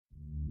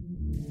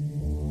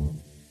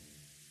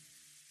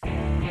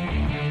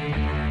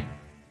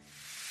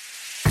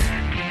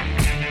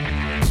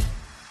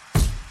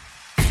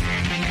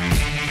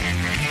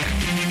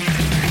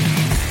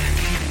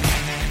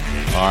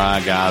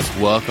right, guys.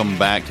 Welcome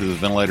back to the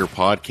Ventilator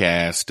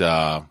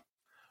Podcast,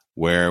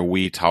 where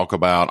we talk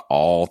about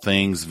all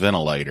things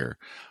ventilator.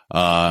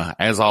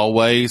 As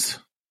always,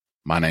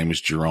 my name is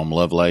Jerome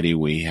Lovelady.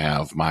 We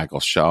have Michael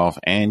Schaff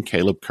and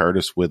Caleb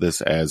Curtis with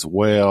us as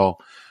well.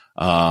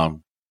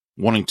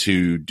 Wanting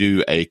to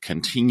do a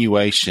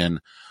continuation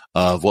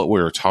of what we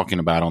were talking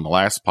about on the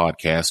last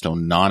podcast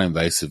on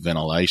non-invasive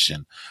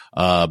ventilation.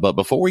 But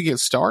before we get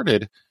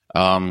started,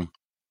 I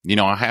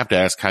have to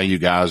ask how you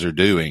guys are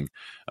doing.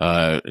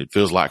 It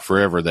feels like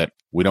forever that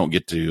we don't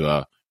get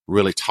to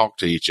really talk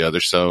to each other.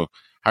 So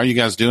how are you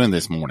guys doing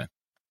this morning?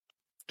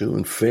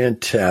 Doing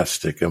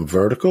fantastic. I'm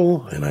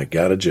vertical and I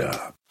got a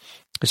job.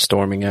 It's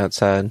storming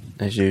outside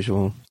as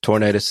usual.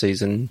 Tornado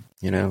season,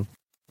 you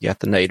got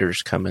the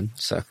naders coming.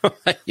 So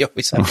you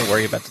always have to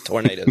worry about the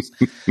tornadoes,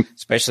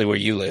 especially where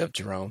you live,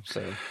 Jerome.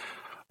 So,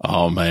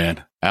 oh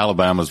man,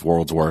 Alabama's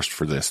world's worst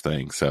for this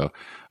thing. So,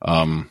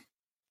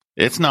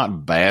 it's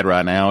not bad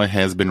right now. It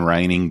has been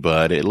raining,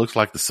 but it looks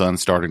like the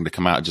sun's starting to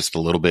come out just a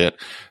little bit.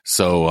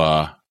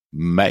 So,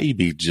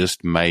 maybe,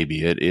 just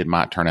maybe, it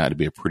might turn out to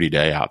be a pretty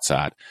day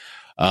outside.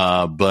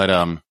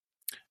 But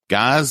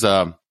guys,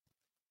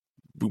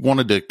 we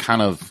wanted to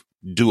kind of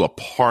do a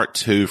part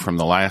 2 from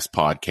the last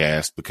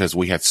podcast because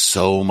we had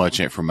so much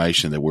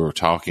information that we were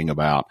talking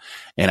about.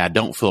 And I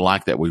don't feel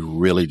like that we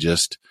really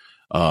just,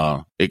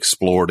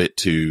 explored it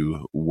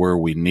to where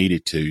we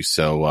needed to.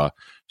 So,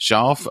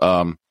 Schaff,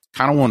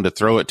 kind of wanted to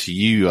throw it to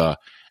you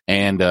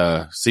and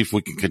see if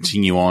we can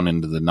continue on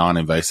into the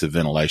non-invasive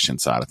ventilation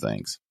side of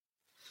things.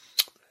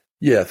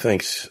 Yeah,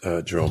 thanks,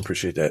 Jerome.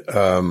 Appreciate that.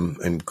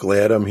 I'm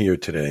glad I'm here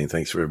today, and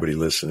thanks for everybody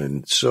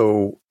listening.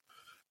 So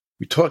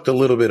we talked a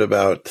little bit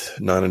about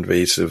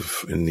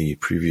non-invasive in the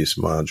previous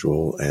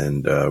module,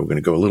 and we're going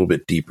to go a little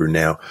bit deeper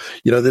now.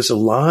 There's a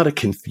lot of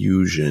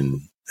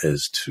confusion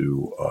as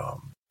to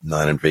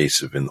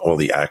non-invasive and all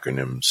the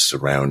acronyms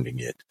surrounding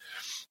it.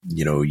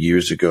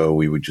 Years ago,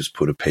 we would just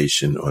put a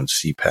patient on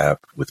CPAP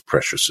with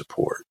pressure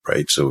support,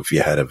 right? So if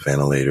you had a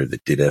ventilator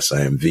that did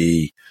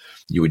SIMV,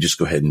 you would just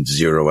go ahead and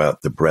zero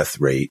out the breath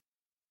rate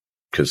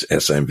because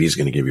SIMV is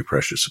going to give you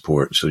pressure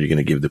support. So you're going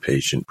to give the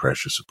patient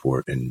pressure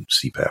support and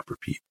CPAP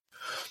repeat.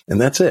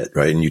 And that's it,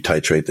 right? And you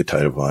titrate the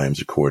tidal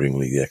volumes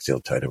accordingly, the exhale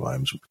tidal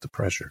volumes with the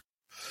pressure.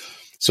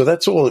 So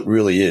that's all it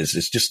really is.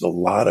 It's just a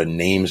lot of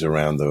names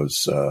around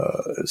those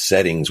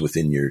settings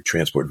within your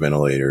transport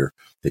ventilator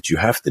that you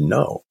have to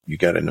know. You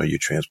got to know your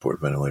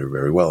transport ventilator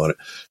very well. And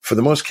for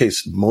the most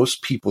case,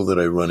 most people that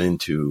I run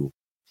into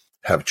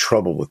have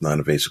trouble with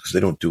non-invasive because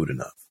they don't do it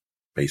enough.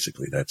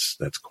 Basically, that's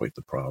quite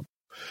the problem.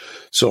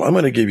 So I'm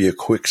going to give you a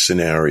quick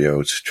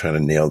scenario to try to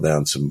nail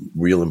down some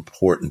real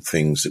important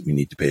things that we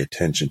need to pay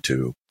attention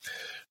to.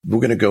 We're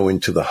going to go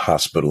into the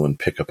hospital and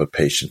pick up a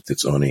patient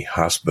that's on a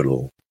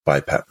hospital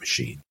BiPAP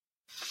machine,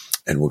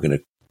 and we're going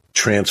to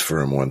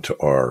transfer him onto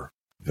our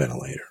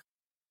ventilator.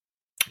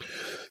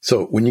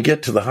 So when you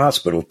get to the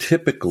hospital,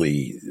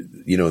 typically,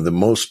 the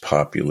most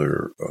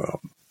popular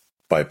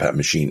BiPAP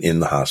machine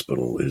in the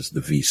hospital is the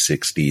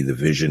V60. The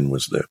Vision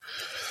was the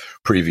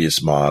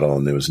previous model,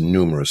 and there was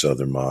numerous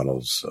other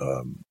models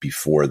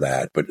before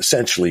that. But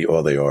essentially,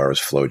 all they are is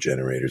flow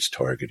generators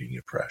targeting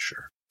your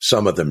pressure.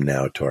 Some of them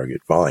now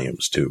target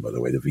volumes too. By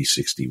the way, the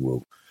V60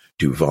 will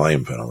do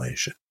volume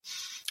ventilation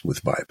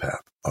with BiPAP.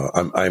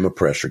 I'm a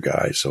pressure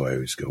guy, so I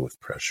always go with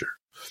pressure,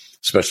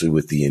 especially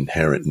with the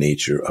inherent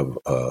nature of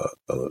a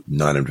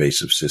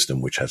non-invasive system,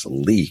 which has a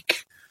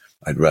leak.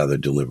 I'd rather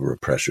deliver a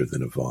pressure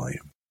than a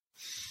volume.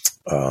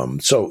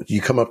 So you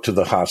come up to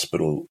the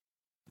hospital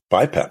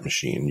BiPAP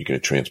machine, you're going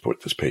to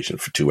transport this patient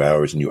for 2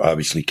 hours, and you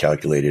obviously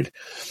calculated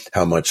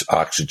how much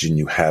oxygen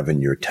you have in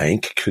your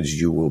tank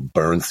because you will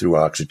burn through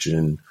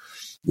oxygen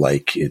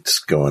like it's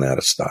going out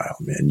of style,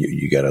 man.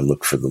 You got to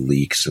look for the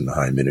leaks and the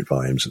high minute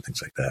volumes and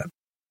things like that.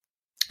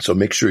 So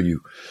make sure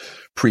you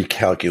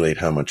pre-calculate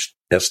how much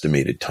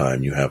estimated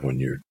time you have on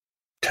your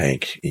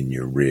tank in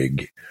your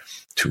rig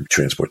to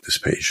transport this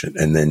patient.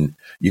 And then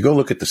you go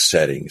look at the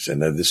settings,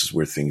 and then this is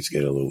where things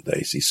get a little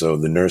dicey. So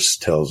the nurse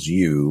tells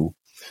you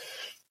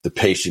the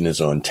patient is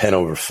on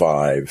 10/5,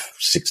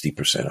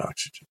 60%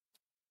 oxygen.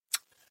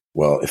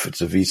 Well, if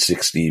it's a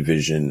V60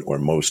 Vision or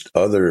most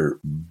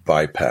other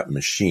BiPAP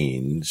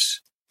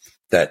machines,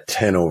 that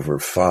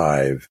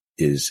 10/5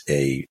 is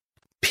a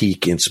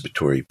peak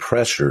inspiratory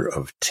pressure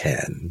of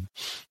 10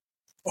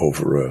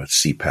 over a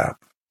CPAP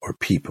or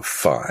PEEP of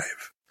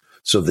 5.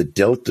 So the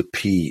delta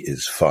P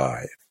is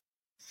 5.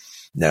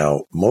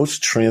 Now,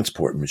 most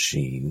transport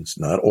machines,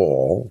 not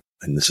all,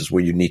 and this is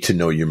where you need to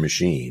know your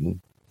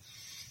machine,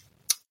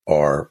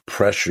 are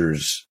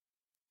pressures.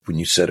 When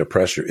you set a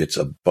pressure, it's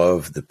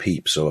above the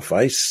PEEP. So if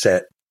I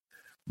set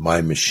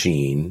my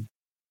machine,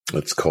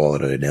 let's call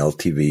it an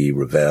LTV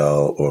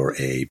Revell or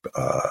a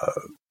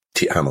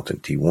Hamilton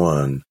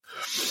T1,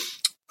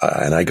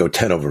 and I go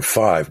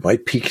 10/5, my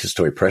peak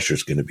systolic pressure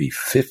is going to be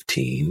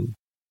 15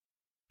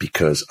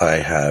 because I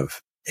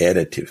have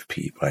additive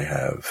PEEP. I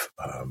have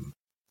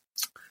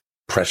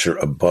pressure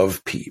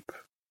above PEEP,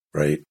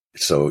 right?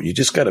 So you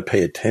just got to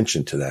pay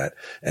attention to that.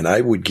 And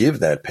I would give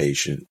that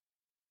patient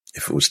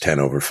if it was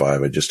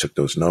 10/5, I just took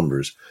those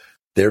numbers,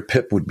 their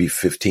PIP would be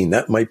 15.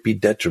 That might be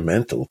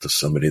detrimental to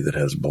somebody that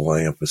has below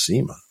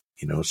emphysema,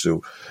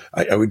 so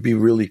I would be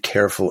really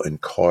careful and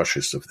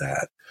cautious of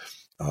that.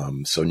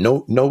 So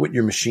know what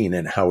your machine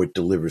and how it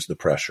delivers the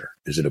pressure.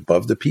 Is it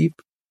above the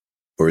PEEP,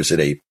 or is it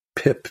a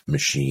PIP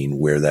machine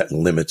where that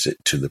limits it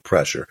to the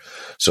pressure?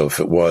 So if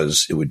it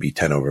would be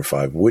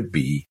 10/5 would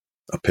be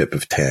a PIP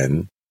of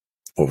 10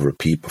 over a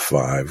PEEP of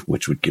 5,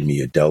 which would give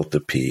me a delta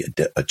P,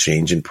 a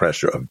change in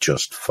pressure of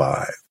just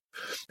 5.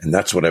 And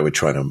that's what I would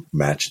try to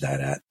match that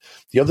at.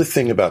 The other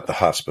thing about the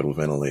hospital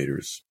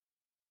ventilators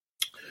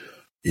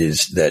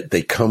is that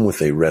they come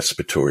with a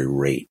respiratory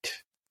rate,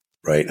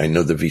 right? I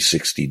know the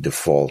V60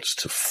 defaults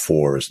to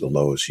 4 as the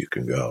lowest you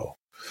can go.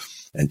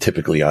 And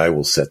typically I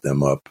will set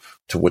them up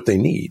to what they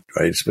need,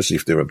 right? Especially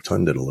if they're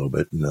obtunded a little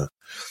bit, and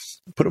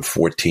put them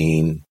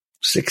 14,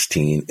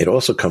 16. It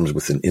also comes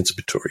with an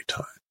inspiratory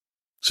time.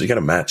 So you got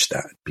to match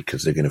that,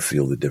 because they're going to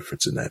feel the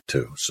difference in that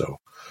too. So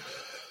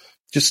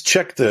just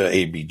check the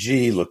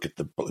ABG, look at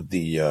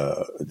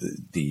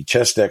the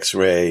chest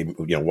X-ray.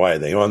 Why are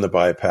they on the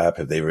BiPAP?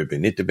 Have they ever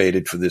been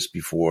intubated for this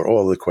before?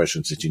 All the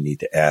questions that you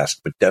need to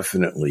ask, but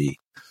definitely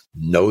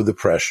know the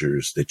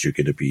pressures that you're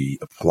going to be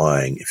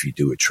applying if you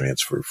do a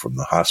transfer from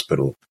the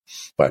hospital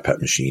BiPAP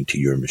machine to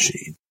your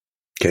machine.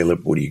 Caleb,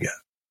 what do you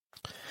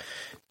got?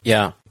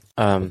 Yeah,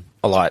 a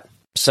lot.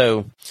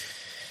 So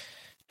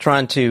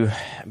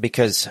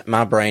because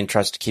my brain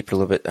tries to keep it a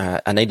little bit,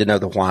 I need to know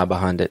the why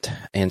behind it.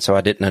 And so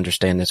I didn't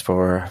understand this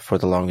for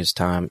the longest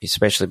time,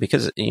 especially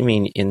because,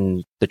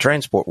 in the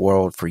transport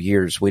world for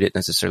years, we didn't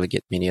necessarily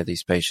get many of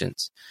these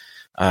patients.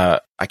 I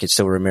could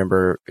still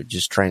remember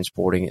just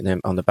transporting them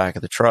on the back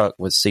of the truck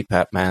with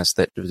CPAP masks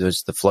that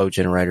was the flow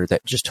generator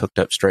that just hooked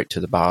up straight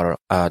to the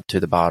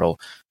bottle,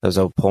 those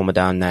old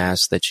Pulmodine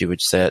masks that you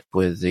would set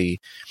with the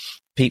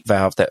PEEP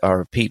valve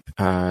PEEP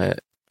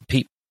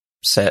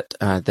set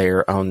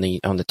there on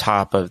the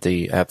top of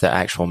the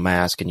actual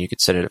mask, and you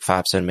could set it at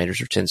 5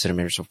 centimeters or 10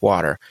 centimeters of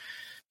water.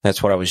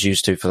 That's what I was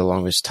used to for the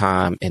longest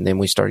time. And then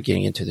we started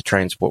getting into the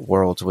transport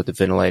worlds with the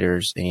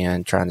ventilators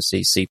and trying to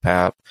see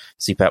CPAP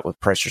with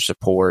pressure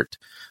support,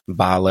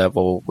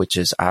 bi-level, which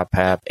is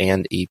IPAP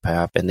and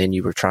EPAP. And then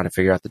you were trying to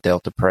figure out the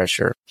delta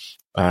pressure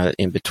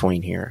in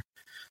between here.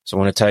 So I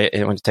want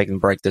to take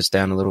and break this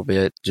down a little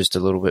bit, just a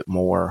little bit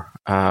more.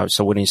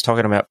 So when he's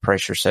talking about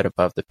pressure set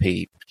above the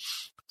PEEP,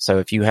 so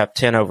if you have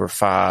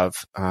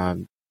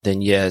 10/5,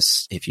 then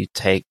yes, if you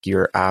take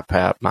your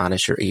IPAP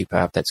minus your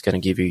EPAP, that's going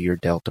to give you your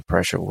delta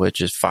pressure,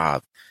 which is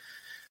 5.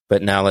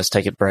 But now let's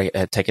take it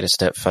a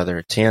step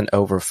further.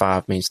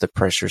 10/5 means the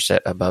pressure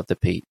set above the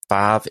PEEP.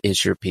 5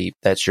 is your PEEP.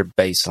 That's your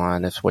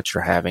baseline. That's what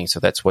you're having. So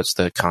that's what's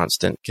the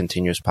constant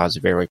continuous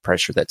positive airway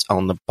pressure that's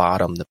on the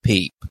bottom, the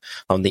PEEP,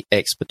 on the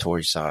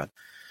expiratory side.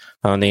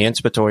 On the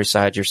inspiratory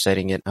side, you're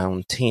setting it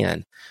on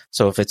 10.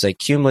 So if it's a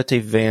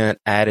cumulative vent,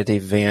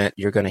 additive vent,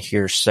 you're going to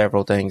hear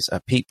several things, a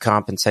PEEP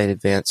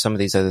compensated vent, some of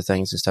these other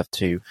things and stuff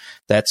too.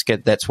 That's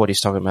good. That's what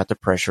he's talking about, the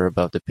pressure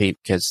above the PEEP,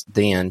 because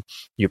then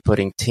you're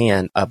putting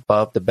 10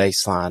 above the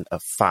baseline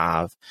of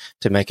 5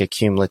 to make a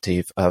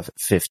cumulative of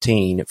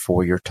 15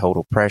 for your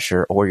total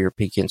pressure or your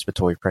peak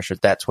inspiratory pressure.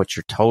 That's what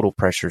your total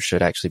pressure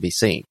should actually be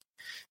seeing.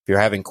 If you're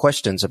having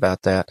questions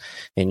about that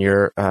and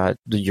your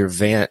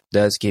vent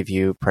does give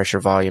you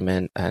pressure,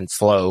 volume, and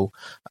flow,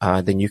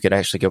 then you could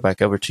actually go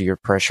back over to your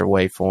pressure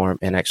waveform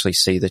and actually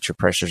see that your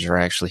pressures are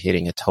actually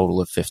hitting a total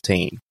of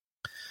 15.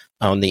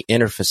 On the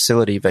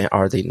interfacility vent,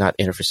 or the not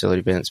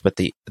interfacility vents, but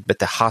the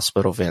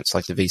hospital vents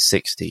like the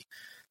V60,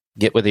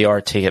 get with the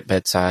RT at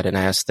bedside and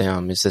ask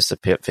them, is this a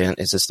PIP vent?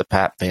 Is this the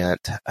PAP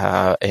vent?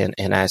 And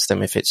ask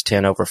them if it's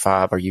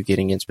 10/5, are you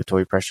getting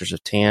inspiratory pressures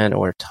of 10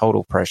 or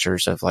total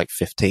pressures of like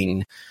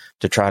 15,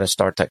 to try to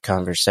start that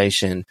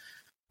conversation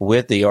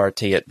with the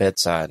RT at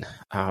bedside.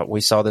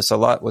 We saw this a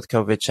lot with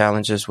COVID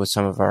challenges with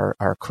some of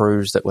our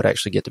crews that would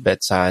actually get to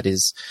bedside.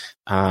 Is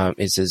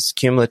this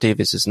cumulative?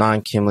 Is this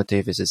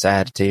non-cumulative? Is this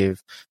additive?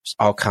 There's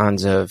all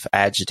kinds of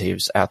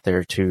adjectives out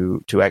there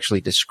to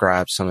actually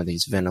describe some of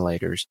these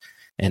ventilators.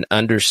 And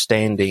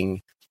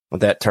understanding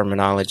that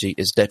terminology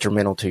is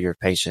detrimental to your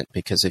patient,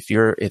 because if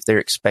they're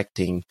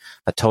expecting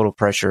a total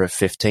pressure of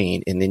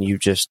 15 and then you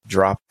just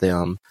drop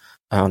them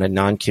on a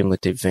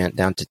non-cumulative vent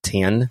down to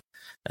 10,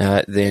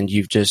 then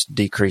you've just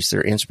decreased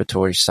their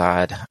inspiratory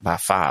side by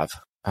 5.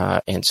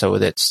 And so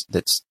that's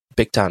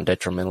big time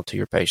detrimental to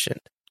your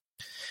patient.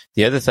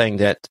 The other thing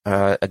that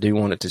I do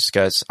want to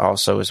discuss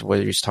also is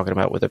whether he's talking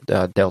about with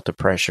a delta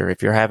pressure.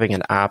 If you're having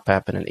an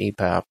IPAP and an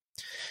EPAP,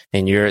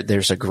 and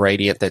there's a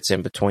gradient that's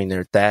in between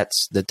there,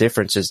 that's the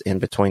differences in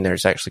between there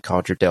is actually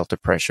called your delta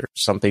pressure.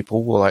 Some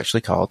people will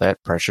actually call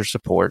that pressure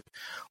support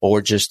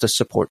or just a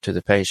support to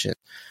the patient.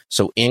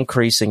 So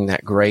increasing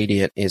that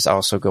gradient is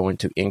also going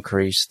to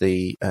increase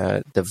the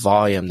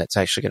volume that's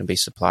actually going to be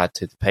supplied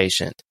to the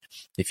patient.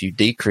 If you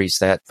decrease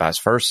that, vice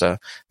versa,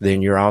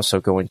 then you're also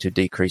going to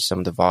decrease some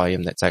of the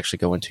volume that's actually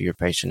going to your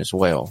patient as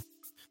well.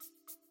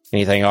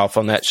 Anything off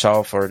on that,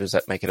 Schauf, or does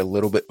that make it a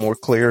little bit more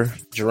clear,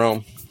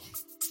 Jerome?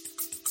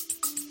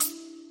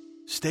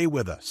 Stay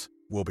with us.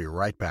 We'll be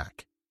right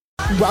back.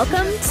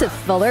 Welcome to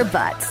Fuller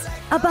Butts,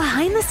 a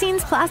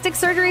behind-the-scenes plastic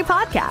surgery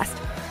podcast.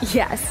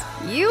 Yes,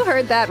 you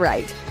heard that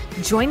right.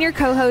 Join your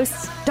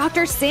co-hosts,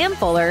 Dr. Sam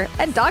Fuller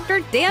and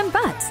Dr. Dan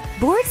Butts,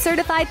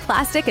 board-certified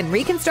plastic and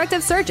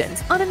reconstructive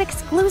surgeons, on an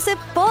exclusive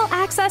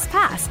full-access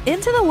pass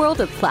into the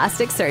world of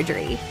plastic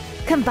surgery.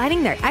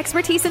 Combining their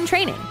expertise and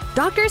training,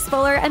 Doctors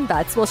Fuller and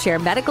Butts will share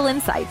medical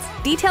insights,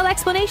 detailed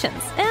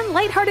explanations, and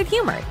lighthearted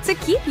humor to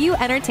keep you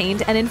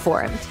entertained and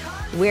informed.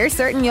 We're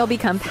certain you'll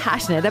become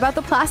passionate about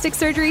the plastic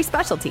surgery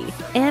specialty,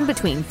 and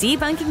between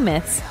debunking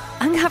myths,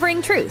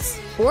 uncovering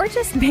truths, or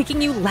just making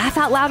you laugh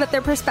out loud at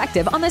their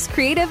perspective on this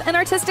creative and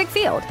artistic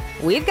field,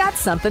 we've got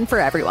something for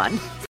everyone.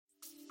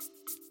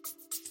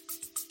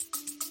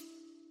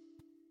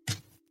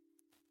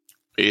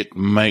 It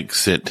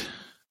makes it,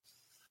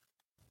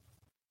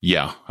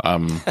 yeah,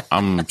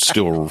 I'm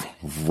still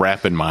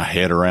wrapping my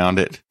head around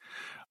it.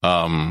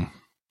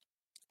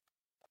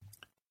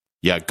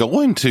 Yeah,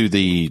 going to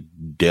the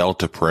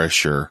delta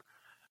pressure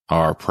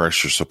or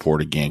pressure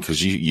support again,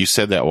 because you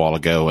said that a while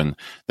ago, and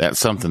that's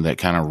something that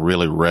kind of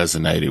really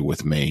resonated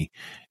with me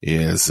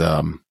is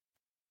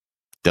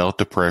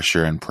delta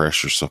pressure and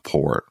pressure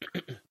support.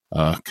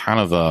 Kind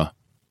of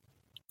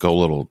go a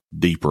little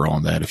deeper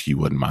on that if you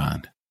wouldn't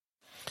mind.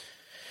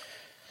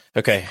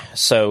 Okay,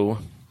 so,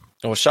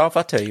 well, Shaw, if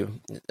I tell you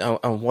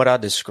on what I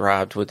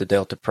described with the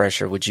delta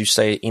pressure, would you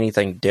say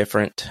anything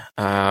different?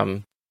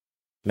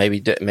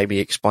 Maybe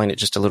explain it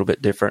just a little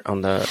bit different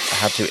on the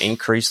how to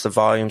increase the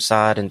volume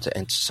side and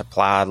to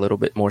supply a little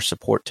bit more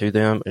support to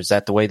them. Is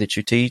that the way that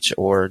you teach,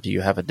 or do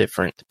you have a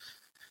different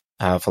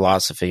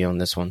philosophy on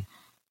this one?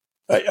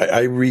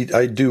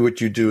 I do what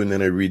you do, and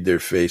then I read their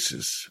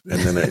faces,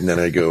 and then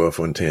I go off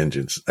on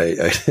tangents.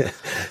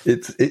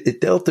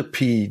 Delta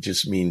P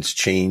just means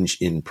change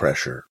in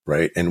pressure,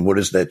 right? And what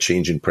is that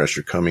change in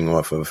pressure coming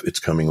off of? It's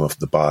coming off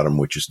the bottom,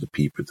 which is the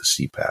PEEP or the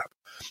CPAP.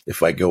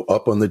 If I go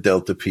up on the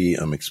delta P,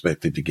 I'm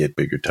expected to get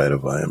bigger tidal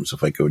volumes.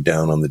 If I go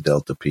down on the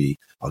delta P,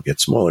 I'll get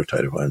smaller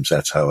tidal volumes.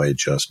 That's how I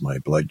adjust my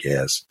blood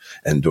gas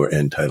and/or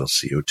end tidal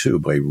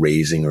CO2, by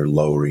raising or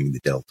lowering the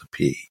delta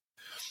P,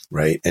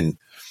 right? And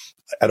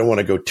I don't want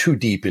to go too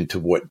deep into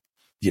what,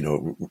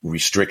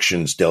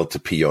 restrictions delta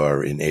P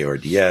are in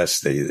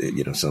ARDS.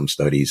 Some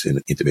studies in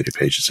intubated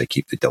patients, they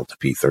keep the delta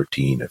P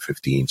 13 or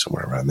 15,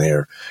 somewhere around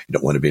there. You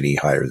don't want to be any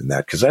higher than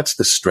that, because that's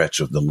the stretch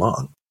of the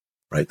lung.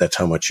 Right? That's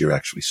how much you're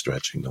actually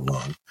stretching the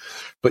lung.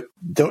 But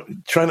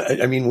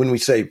when we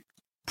say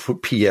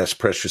PS,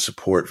 pressure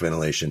support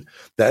ventilation,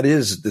 that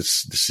is the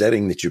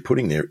setting that you're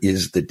putting there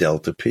is the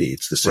delta P.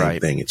 It's the same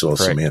thing. It's all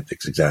correct.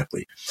 Semantics.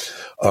 Exactly.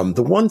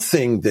 The one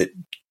thing that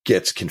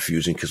gets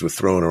confusing, because we're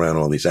throwing around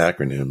all these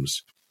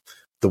acronyms,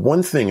 the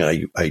one thing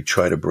I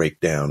try to break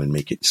down and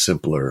make it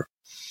simpler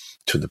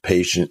to the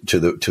patient, to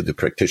the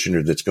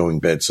practitioner that's going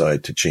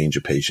bedside to change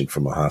a patient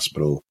from a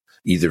hospital,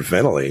 either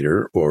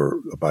ventilator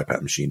or a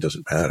BiPAP machine,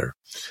 doesn't matter,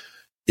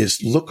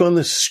 is look on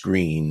the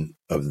screen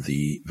of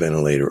the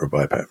ventilator or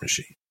BiPAP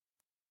machine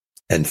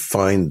and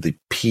find the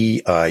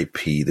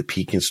PIP, the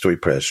peak instory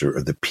pressure,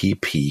 or the P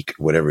peak,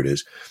 whatever it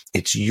is.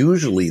 It's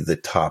usually the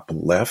top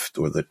left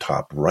or the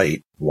top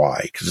right.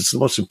 Why? Because it's the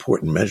most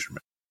important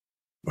measurement,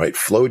 right?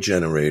 Flow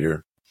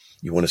generator,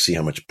 you want to see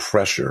how much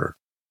pressure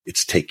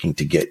it's taking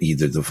to get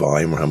either the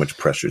volume or how much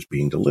pressure is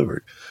being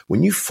delivered.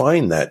 When you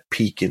find that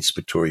peak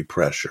inspiratory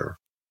pressure,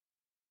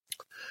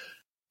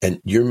 and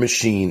your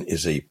machine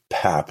is a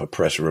PAP, a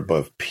pressure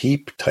above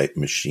PEEP type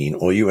machine,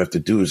 all you have to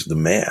do is the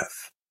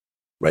math,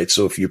 right?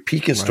 So if your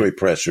peak inspiratory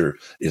pressure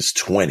is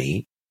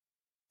 20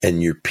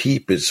 and your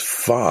PEEP is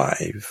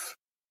 5,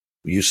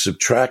 you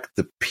subtract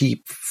the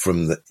PEEP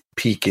from the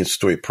peak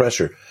inspiratory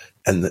pressure,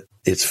 and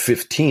it's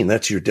 15.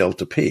 That's your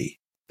delta P.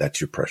 That's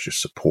your pressure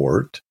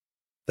support.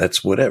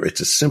 That's whatever.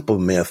 It's a simple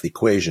math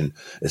equation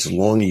as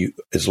long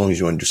as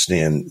you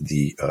understand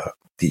the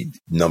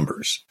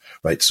numbers,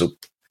 right? So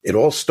it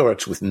all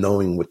starts with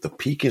knowing what the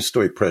peak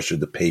inspiratory pressure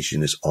the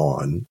patient is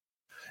on.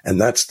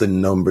 And that's the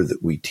number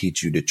that we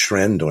teach you to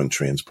trend on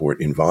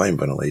transport in volume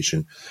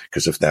ventilation,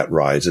 because if that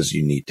rises,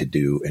 you need to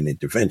do an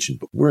intervention.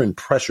 But we're in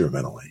pressure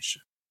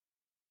ventilation,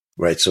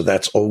 right? So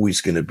that's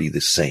always going to be the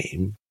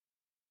same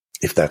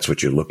if that's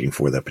what you're looking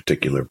for, that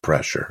particular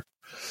pressure.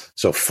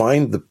 So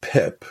find the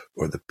PIP,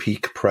 or the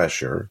peak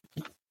pressure,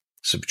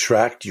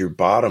 subtract your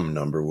bottom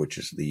number, which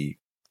is the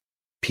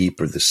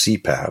PEEP or the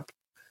CPAP,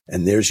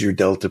 and there's your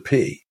delta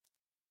P,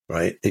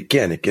 right?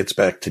 Again, it gets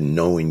back to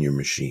knowing your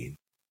machine.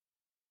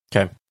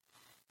 Okay.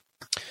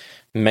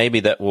 Maybe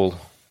that will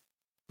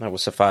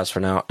suffice for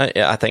now.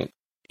 I think,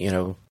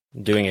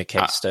 doing a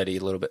case study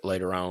a little bit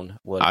later on.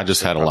 I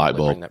just had a light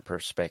bulb. Bring that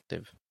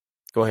perspective.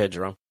 Go ahead,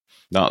 Jerome.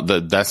 No,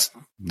 that's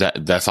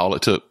all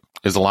it took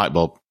is a light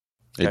bulb.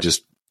 Okay.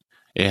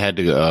 I had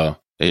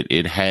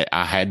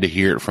to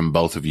hear it from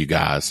both of you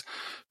guys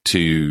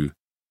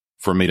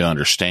for me to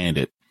understand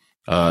it.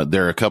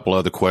 There are a couple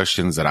other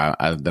questions that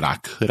I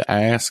could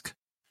ask,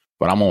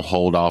 but I'm going to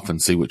hold off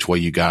and see which way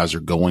you guys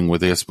are going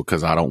with this,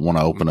 because I don't want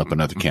to open up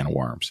another can of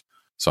worms.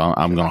 So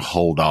I'm going to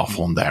hold off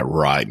on that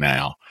right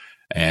now.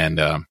 And,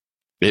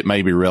 it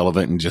may be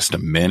relevant in just a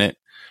minute,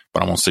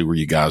 but I want to see where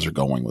you guys are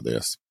going with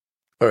this.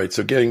 All right.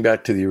 So getting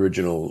back to the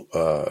original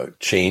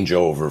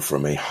changeover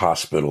from a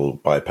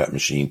hospital BiPAP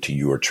machine to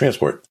your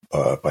transport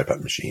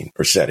BiPAP machine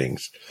or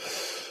settings,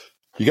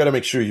 you got to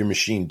make sure your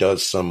machine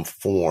does some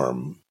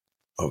form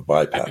of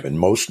BiPAP, and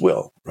most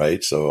will,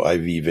 right? So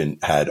I've even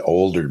had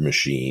older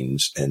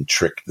machines and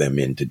tricked them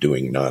into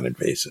doing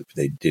non-invasive.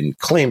 They didn't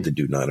claim to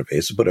do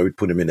non-invasive, but I would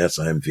put them in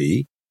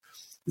SIMV,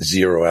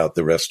 zero out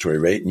the respiratory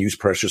rate, and use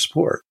pressure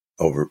support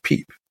over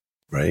PEEP,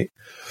 right?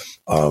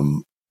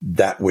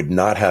 That would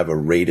not have a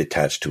rate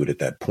attached to it at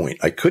that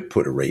point. I could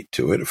put a rate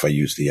to it if I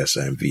use the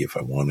SIMV if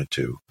I wanted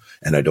to,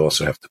 and I'd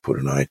also have to put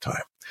an eye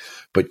time.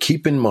 But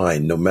keep in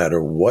mind, no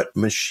matter what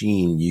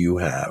machine you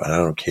have, and I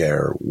don't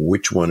care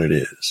which one it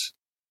is,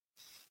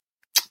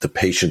 the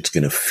patient's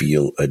going to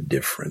feel a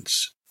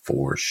difference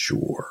for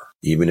sure.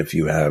 Even if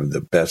you have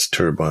the best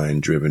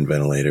turbine-driven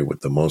ventilator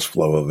with the most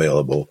flow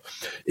available,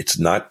 it's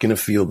not going to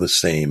feel the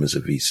same as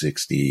a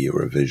V60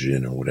 or a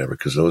Vision or whatever,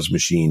 because those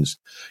machines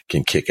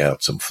can kick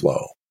out some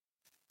flow.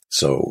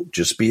 So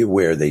just be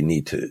aware they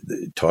need to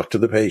talk to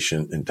the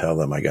patient and tell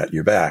them, I got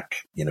your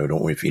back.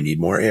 Don't worry, if you need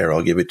more air,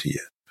 I'll give it to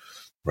you.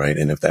 Right.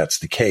 And if that's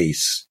the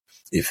case,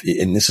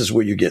 and this is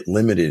where you get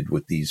limited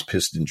with these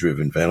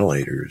piston-driven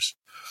ventilators,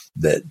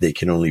 that they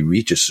can only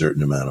reach a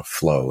certain amount of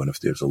flow. And if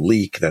there's a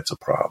leak, that's a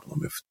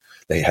problem. If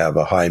they have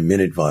a high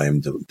minute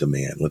volume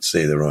demand, let's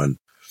say they're on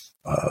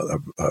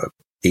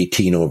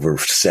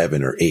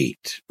 18/7 or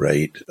 8,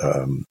 right?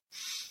 And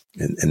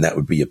that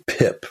would be a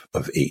PIP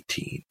of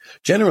 18.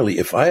 Generally,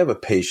 if I have a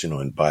patient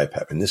on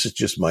BiPAP, and this is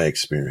just my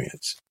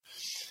experience,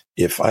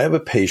 if I have a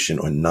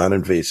patient on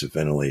non-invasive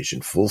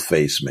ventilation, full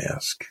face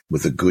mask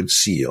with a good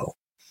seal,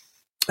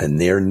 and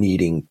they're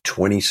needing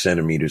 20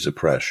 centimeters of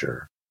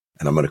pressure,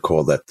 and I'm going to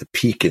call that the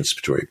peak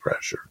inspiratory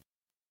pressure,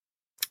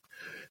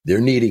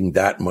 they're needing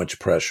that much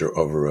pressure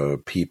over a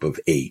PEEP of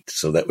 8.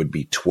 So that would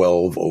be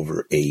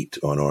 12/8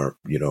 on our,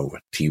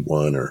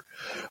 T1 or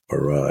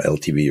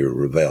LTV or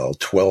Revell.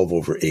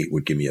 12/8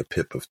 would give me a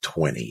PIP of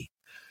 20.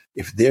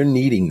 If they're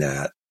needing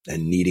that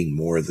and needing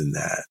more than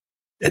that,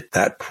 at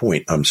that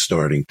point, I'm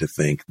starting to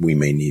think we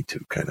may need to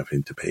kind of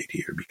intubate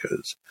here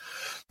because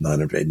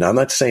non-invasive. Now, I'm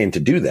not saying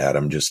to do that.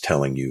 I'm just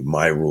telling you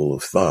my rule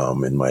of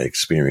thumb and my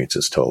experience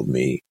has told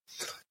me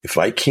if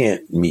I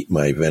can't meet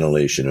my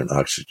ventilation and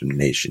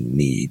oxygenation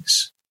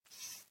needs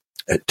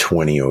at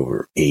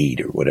 20/8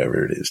 or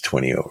whatever it is,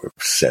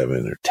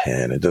 20/7 or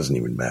 10, it doesn't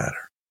even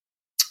matter.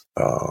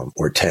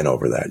 Or 10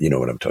 over that, you know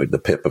what I'm talking, the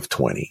PIP of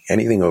 20,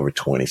 anything over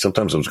 20.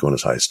 Sometimes I was going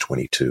as high as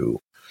 22.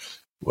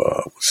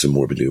 Some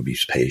morbidly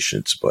obese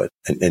patients, but,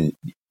 and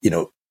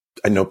I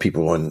know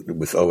people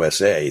with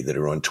OSA that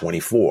are on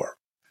 24,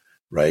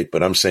 right?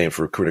 But I'm saying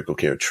for critical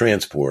care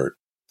transport,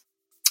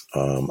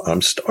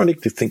 I'm starting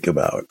to think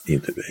about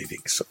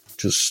intubating. So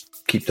just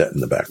keep that in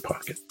the back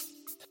pocket.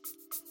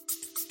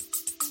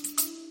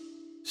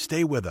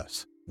 Stay with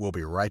us. We'll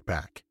be right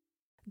back.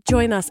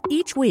 Join us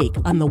each week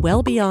on the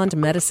Well Beyond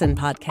Medicine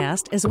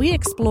podcast as we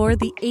explore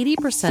the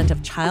 80%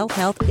 of child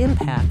health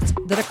impacts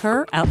that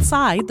occur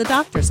outside the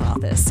doctor's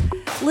office.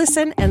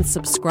 Listen and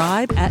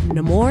subscribe at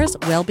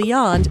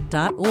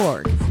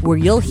nemorswellbeyond.org, where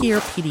you'll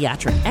hear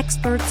pediatric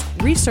experts,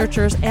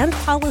 researchers, and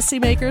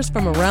policymakers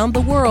from around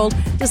the world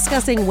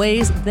discussing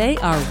ways they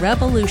are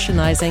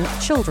revolutionizing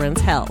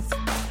children's health.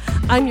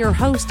 I'm your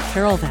host,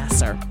 Carol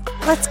Vassar.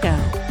 Let's go.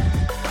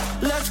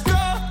 Let's go.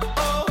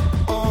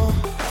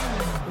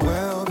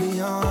 Well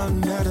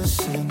beyond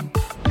medicine.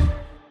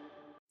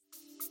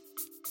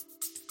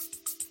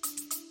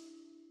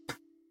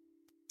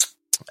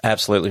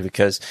 Absolutely,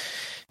 because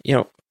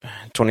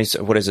 20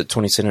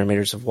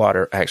 centimeters of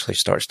water actually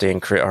starts to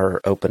increase or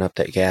open up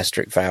that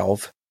gastric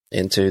valve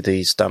into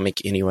the stomach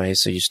anyway.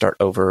 So you start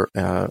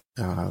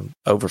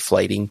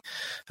overflating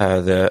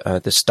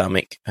the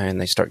stomach, and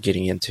they start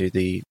getting into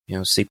the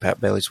CPAP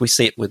bellies. We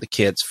see it with the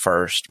kids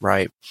first,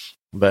 right?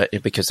 But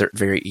because they're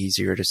very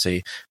easier to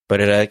see,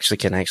 but it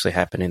can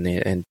happen in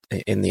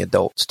the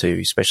adults too,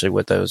 especially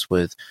with those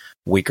with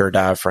weaker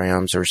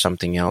diaphragms or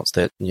something else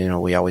that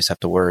we always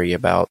have to worry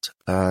about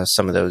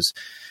some of those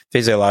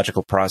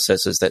physiological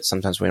processes that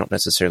sometimes we don't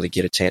necessarily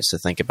get a chance to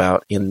think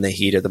about in the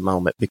heat of the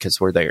moment because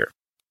we're there.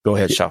 Go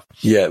ahead, Shaw.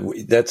 Yeah,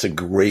 that's a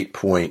great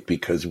point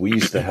because we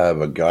used to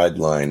have a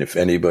guideline. If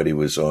anybody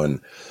was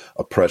on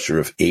a pressure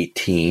of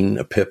 18,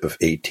 a PIP of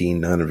 18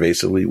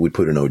 non-invasively, we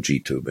put an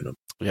OG tube in them.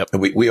 Yep.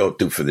 And we all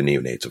do for the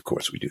neonates, of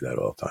course, we do that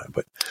all the time,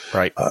 but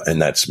right. And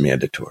that's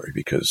mandatory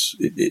because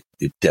it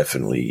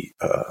definitely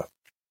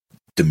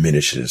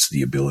diminishes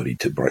the ability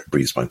to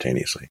breathe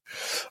spontaneously.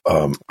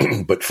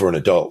 But for an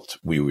adult,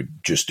 we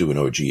would just do an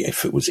OG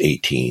if it was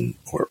 18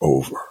 or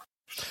over.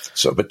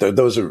 So, but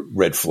those are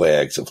red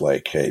flags of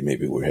like, hey,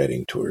 maybe we're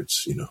heading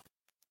towards,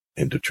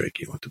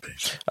 endotracheal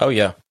intubation. Oh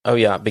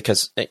yeah.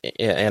 Because,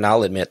 and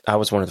I'll admit, I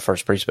was one of the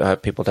first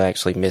people to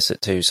actually miss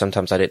it too.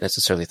 Sometimes I didn't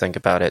necessarily think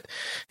about it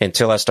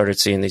until I started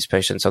seeing these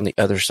patients on the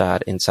other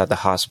side inside the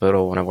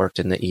hospital when I worked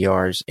in the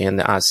ERs and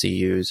the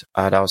ICUs.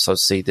 I'd also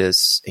see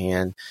this,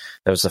 and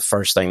that was the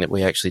first thing that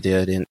we actually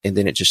did. And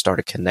then it just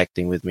started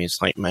connecting with me.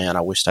 It's like, man,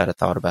 I wished I'd have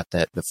thought about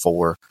that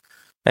before.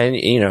 And,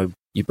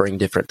 you bring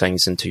different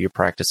things into your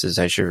practices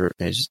as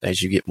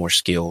you get more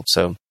skilled.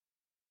 So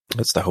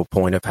that's the whole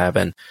point of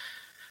having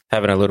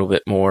a little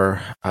bit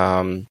more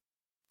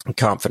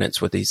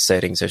confidence with these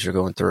settings as you're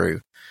going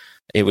through.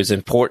 It was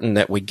important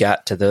that we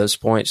got to those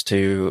points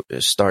to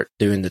start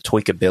doing the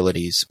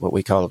tweakabilities, what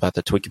we call about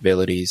the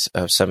tweakabilities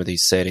of some of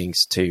these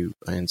settings too.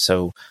 And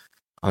so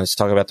let's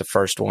talk about the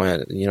first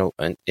one.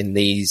 In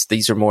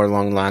these are more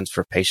along the lines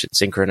for patient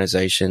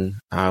synchronization,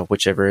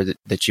 whichever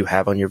that you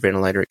have on your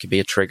ventilator. It could be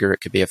a trigger,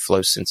 it could be a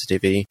flow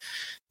sensitivity,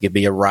 it could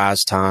be a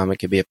rise time, it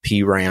could be a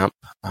P ramp,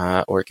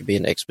 or it could be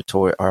an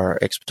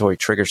expiratory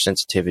trigger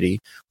sensitivity,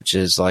 which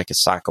is like a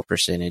cycle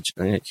percentage,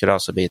 and it could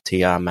also be a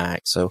TI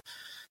max.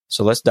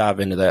 So let's dive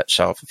into that,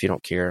 Shelf, if you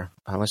don't care.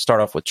 Let's start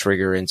off with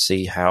trigger and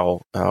see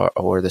how,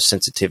 or the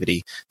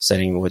sensitivity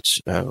setting,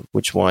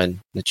 which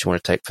one that you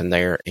want to take from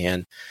there,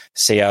 and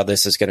see how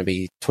this is going to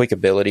be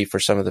tweakability for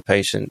some of the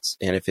patients,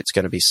 and if it's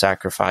going to be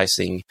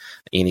sacrificing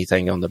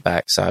anything on the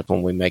backside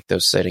when we make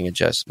those setting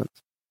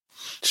adjustments.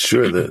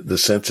 Sure. The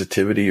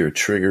sensitivity or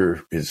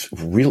trigger is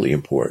really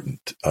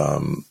important.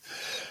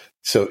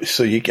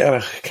 So you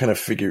got to kind of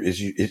figure,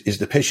 is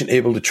the patient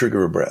able to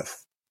trigger a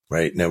breath,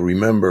 right? Now,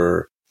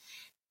 remember,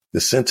 the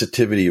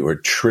sensitivity or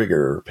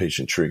trigger,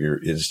 patient trigger,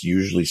 is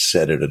usually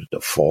set at a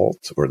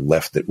default or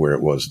left it where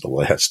it was the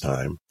last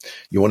time.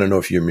 You want to know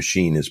if your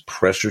machine is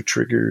pressure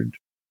triggered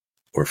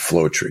or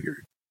flow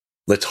triggered.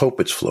 Let's hope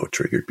it's flow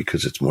triggered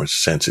because it's more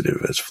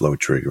sensitive as flow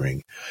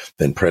triggering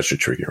than pressure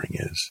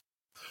triggering is.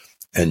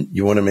 And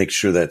you want to make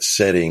sure that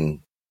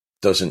setting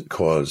doesn't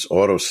cause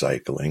auto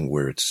cycling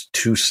where it's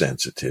too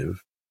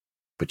sensitive,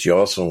 but you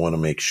also want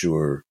to make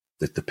sure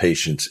that the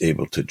patient's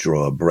able to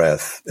draw a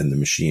breath and the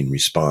machine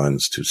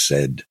responds to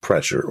said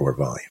pressure or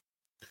volume.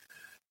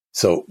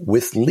 So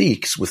with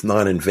leaks, with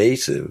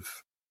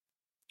non-invasive,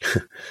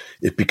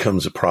 it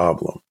becomes a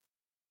problem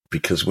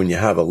because when you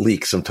have a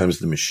leak, sometimes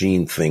the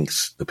machine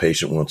thinks the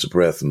patient wants a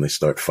breath and they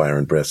start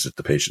firing breaths that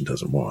the patient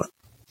doesn't want.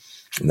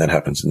 And that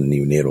happens in the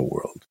neonatal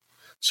world.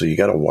 So you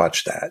got to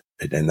watch that.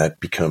 And that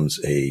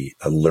becomes a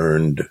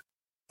learned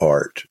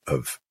art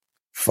of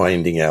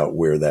finding out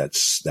where that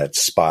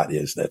spot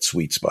is, that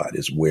sweet spot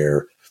is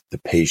where the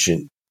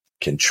patient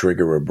can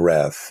trigger a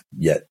breath,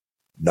 yet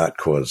not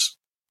cause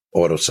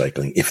auto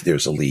cycling if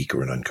there's a leak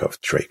or an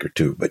uncuffed trach or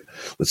two. But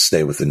let's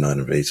stay with the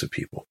non-invasive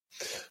people.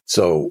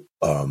 So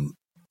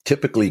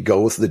typically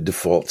go with the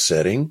default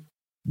setting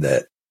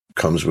that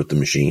comes with the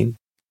machine.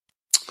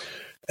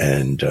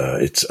 And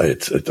it's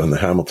on the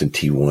Hamilton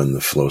T1,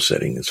 the flow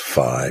setting is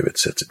 5. It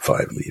sets at 5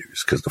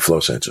 liters because the flow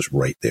sensor is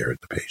right there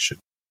at the patient.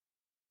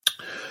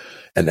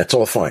 And that's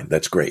all fine.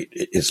 That's great,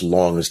 as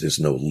long as there's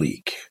no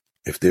leak.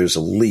 If there's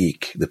a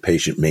leak, the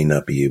patient may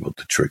not be able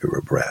to trigger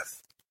a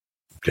breath.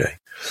 Okay.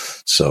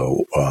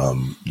 So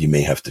you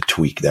may have to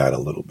tweak that a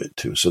little bit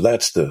too. So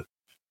that's the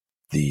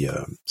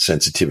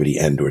sensitivity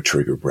and or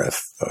trigger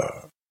breath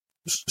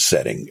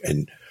setting.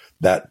 And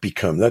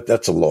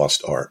that's a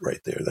lost art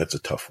right there. That's a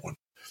tough one.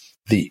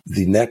 The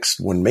next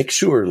one, make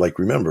sure,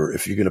 remember,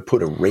 if you're going to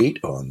put a rate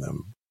on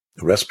them,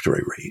 a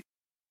respiratory rate,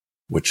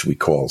 which we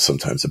call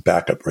sometimes a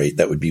backup rate,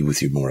 that would be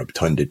with your more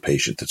obtunded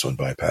patient that's on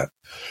BiPAP.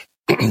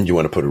 You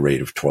want to put a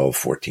rate of 12,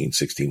 14,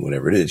 16,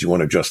 whatever it is. You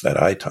want to adjust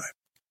that I time,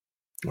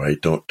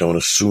 right? Don't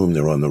assume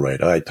they're on the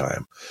right I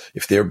time.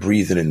 If they're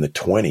breathing in the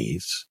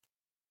 20s,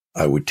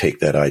 I would take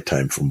that I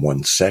time from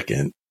 1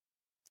 second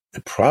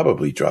and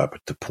probably drop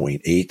it to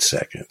 0.8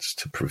 seconds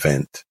to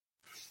prevent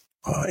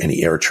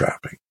any air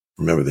trapping.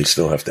 Remember, they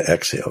still have to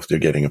exhale if they're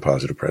getting a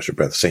positive pressure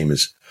breath. Same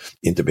as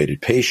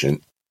intubated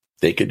patient.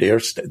 They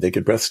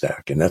could breath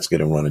stack, and that's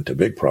going to run into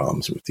big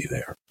problems with you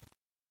there.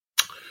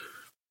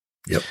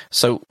 Yep.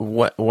 So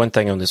one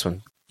thing on this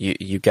one,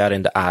 you got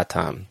into I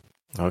time.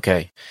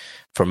 Okay.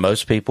 For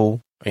most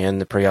people in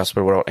the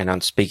pre-hospital world, and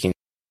I'm speaking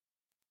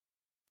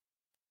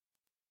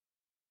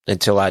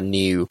until I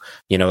knew,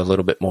 a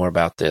little bit more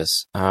about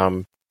this.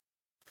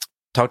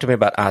 Talk to me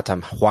about I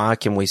time. Why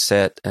can we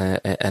set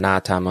an I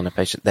time on a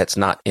patient that's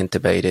not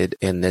intubated?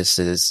 And this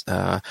is,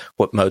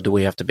 what mode do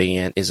we have to be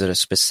in? Is it a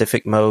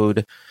specific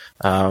mode?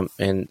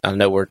 And I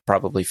know we're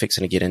probably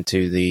fixing to get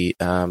into the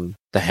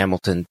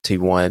Hamilton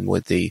T1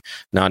 with the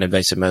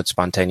non-invasive mode,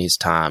 spontaneous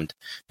timed.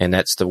 And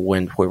that's the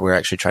one where we're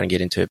actually trying to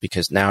get into it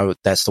because now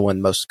that's the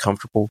one most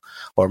comfortable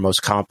or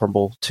most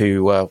comparable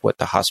to what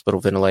the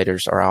hospital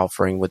ventilators are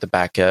offering with the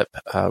backup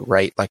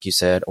rate, like you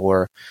said,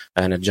 or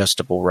an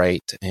adjustable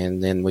rate.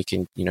 And then we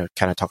can,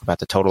 kind of talk about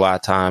the total I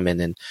time and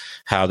then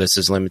how this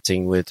is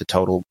limiting with the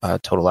total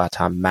I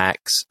time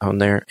max on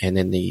there and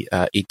then the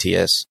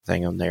ETS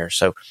thing on there.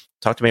 So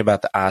talk to me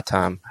about the I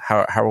time.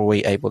 How are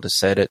we able to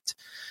set it?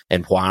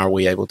 And why are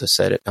we able to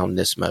set it on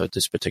this mode,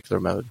 this particular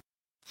mode?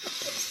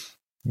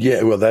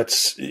 Yeah, well,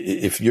 that's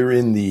if you're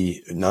in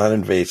the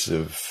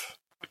non-invasive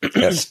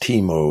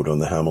ST mode on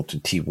the Hamilton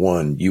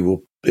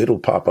T1, it'll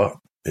pop up.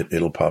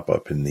 It'll pop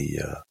up in the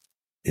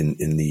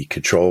in the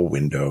control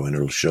window, and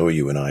it'll show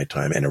you an eye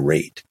time and a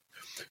rate.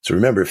 So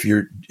remember, if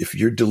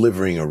you're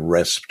delivering a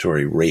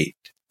respiratory rate,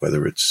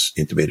 whether it's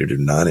intubated or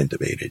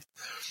non-intubated,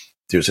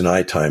 there's an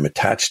eye time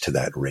attached to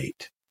that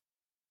rate.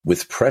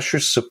 With pressure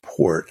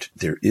support,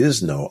 there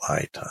is no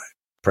eye time.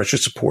 Pressure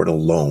support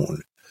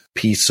alone,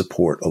 P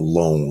support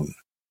alone,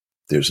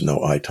 there's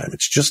no eye time.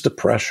 It's just the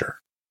pressure.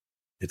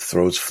 It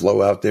throws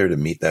flow out there to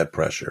meet that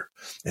pressure,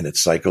 and it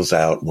cycles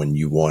out when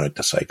you want it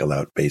to cycle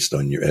out based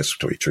on your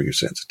expiratory trigger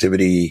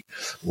sensitivity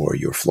or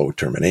your flow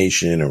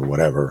termination or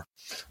whatever.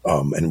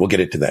 And we'll get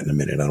into that in a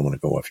minute. I don't want to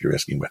go off. You're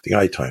asking about the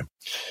eye time.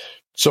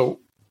 So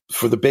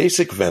for the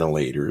basic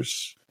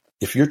ventilators,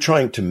 if you're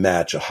trying to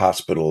match a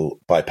hospital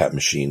BiPAP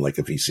machine like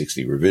a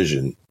V60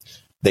 revision,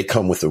 they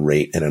come with a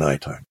rate and an eye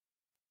time,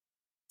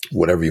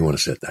 whatever you want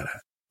to set that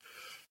at.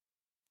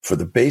 For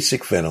the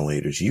basic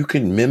ventilators, you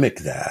can mimic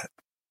that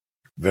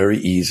very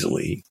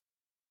easily.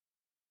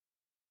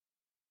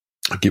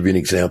 I'll give you an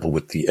example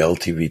with the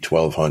LTV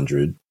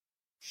 1200.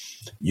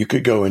 You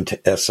could go into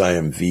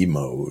SIMV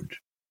mode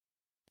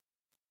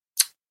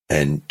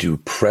and do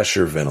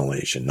pressure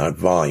ventilation, not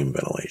volume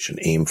ventilation.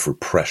 Aim for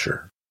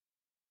pressure.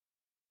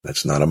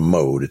 That's not a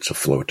mode, it's a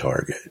flow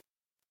target.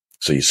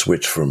 So you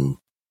switch from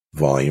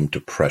volume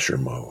to pressure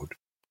mode.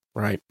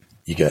 Right.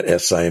 You got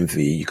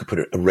SIMV. You could put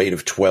a rate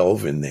of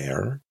 12 in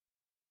there.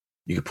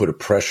 You could put a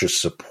pressure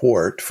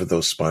support for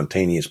those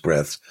spontaneous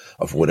breaths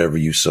of whatever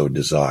you so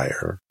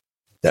desire.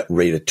 That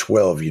rate of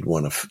 12, you'd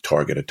want to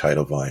target a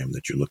tidal volume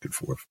that you're looking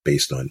for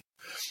based on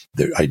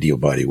their ideal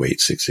body weight,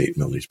 6-8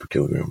 milliliters per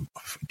kilogram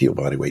of ideal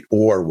body weight,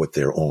 or what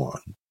they're on,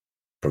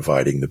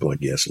 providing the blood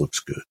gas looks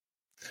good.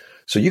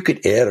 So you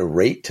could add a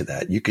rate to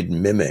that. You could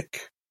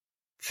mimic,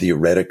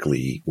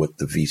 theoretically, what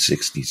the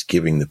V60 is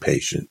giving the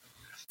patient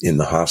in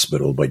the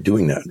hospital by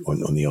doing that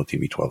on the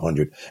LTV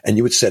 1200, and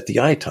you would set the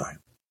eye time.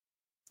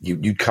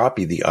 You'd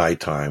copy the eye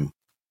time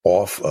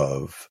off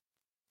of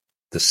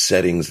the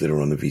settings that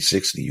are on the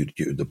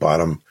V60. The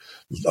bottom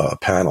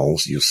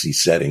panels, you'll see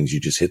settings.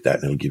 You just hit that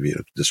and it'll give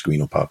you, the screen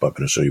will pop up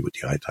and it'll show you what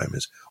the eye time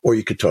is. Or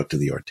you could talk to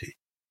the RT.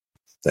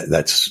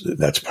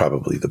 That's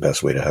probably the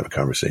best way to have a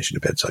conversation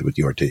at bedside with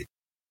the RT.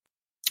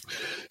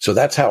 So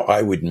that's how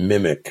I would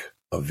mimic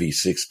a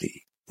V60,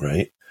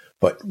 right?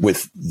 But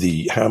with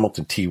the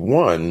Hamilton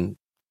T1,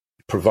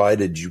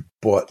 provided you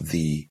bought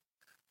the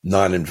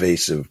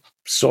non-invasive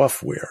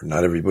software,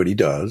 not everybody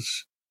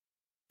does,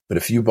 but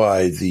if you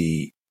buy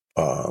the,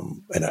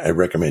 and I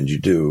recommend you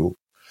do,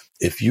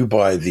 if you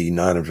buy the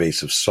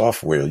non-invasive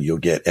software, you'll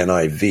get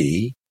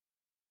NIV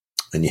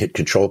and you hit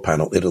control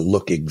panel. It'll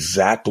look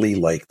exactly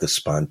like the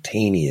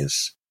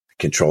spontaneous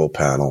control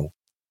panel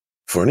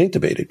for an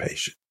intubated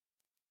patient.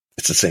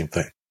 It's the same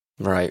thing.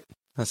 Right.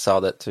 I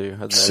saw that too.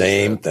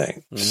 Same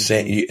thing.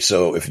 Mm-hmm.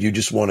 So if you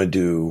just want to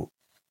do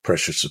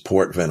pressure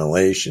support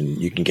ventilation,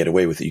 you can get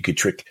away with it. You could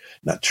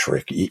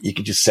you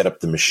could just set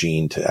up the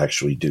machine to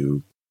actually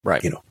do,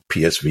 right,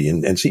 PSV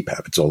and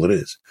CPAP. It's all it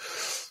is.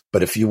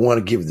 But if you want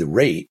to give the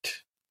rate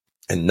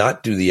and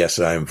not do the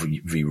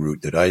SIMV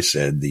route that I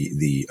said,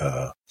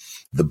 the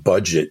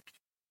budget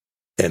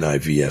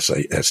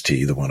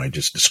NIVST, the one I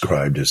just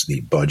described as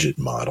the budget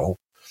model,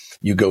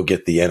 you go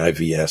get the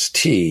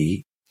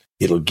NIVST,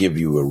 it'll give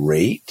you a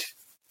rate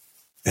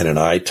and an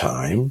eye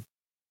time,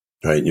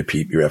 right? And your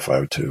PEEP, your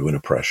FiO2, and a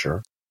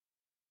pressure.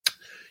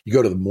 You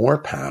go to the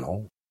more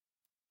panel,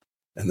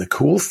 and the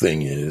cool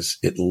thing is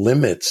it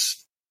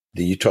limits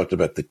you talked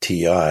about the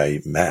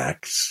TI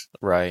max.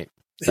 Right.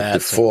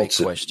 That's defaults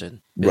a big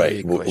question.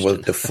 Right. Well,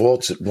 it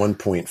defaults at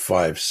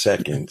 1.5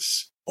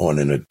 seconds on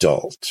an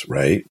adult,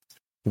 right?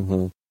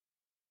 Mm-hmm.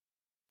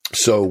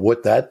 So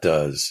what that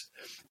does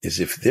is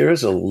if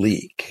there's a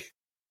leak,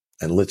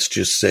 and let's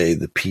just say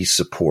the P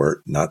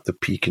support, not the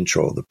P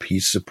control, the P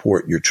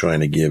support you're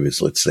trying to give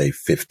is, let's say,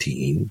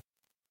 15,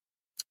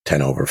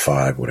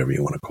 10/5, whatever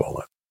you want to call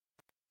it.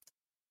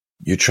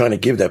 You're trying to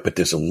give that, but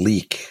there's a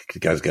leak. The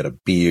guy's got a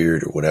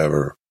beard or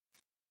whatever.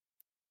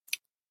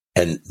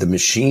 And the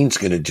machine's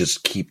going to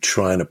just keep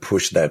trying to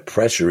push that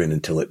pressure in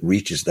until it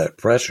reaches that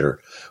pressure.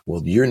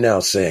 Well, you're now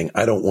saying,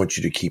 I don't want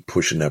you to keep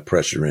pushing that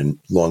pressure in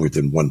longer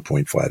than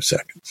 1.5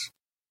 seconds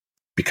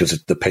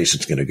because the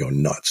patient's going to go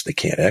nuts. They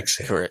can't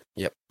exhale. Correct.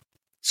 Yep.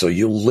 So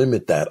you'll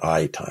limit that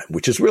eye time,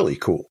 which is really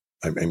cool.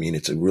 I mean,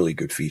 it's a really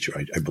good feature.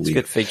 I believe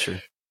it's a good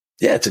feature.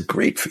 Yeah, it's a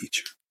great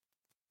feature.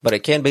 But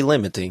it can be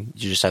limiting.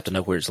 You just have to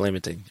know where it's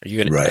limiting. Are you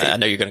going to? Right. I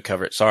know you're going to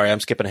cover it. Sorry, I'm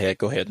skipping ahead.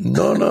 Go ahead.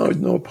 No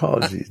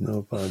apologies. No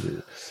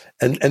apologies.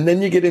 And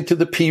then you get into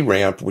the P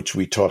ramp, which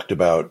we talked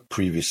about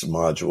previous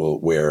module,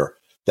 where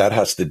that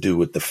has to do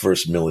with the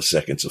first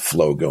milliseconds of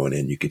flow going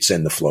in. You could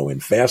send the flow in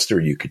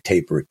faster. You could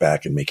taper it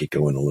back and make it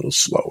go in a little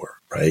slower,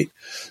 right?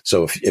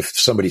 So if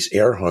somebody's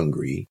air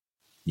hungry,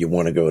 you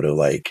want to go to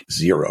like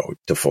 0,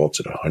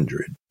 defaults at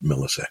 100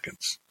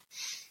 milliseconds.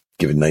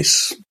 Give a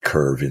nice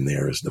curve in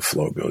there as the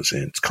flow goes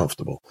in. It's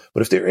comfortable.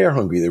 But if they're air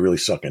hungry, they're really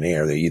sucking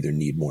air. They either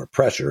need more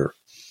pressure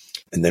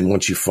And then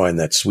once you find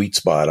that sweet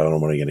spot, I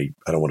don't want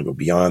to go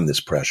beyond this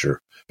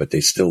pressure, but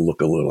they still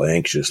look a little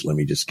anxious. Let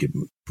me just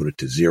put it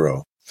to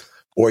 0.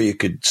 Or you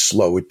could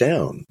slow it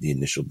down, the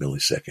initial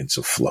milliseconds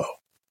of flow,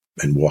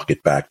 and walk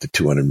it back to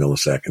 200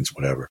 milliseconds,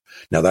 whatever.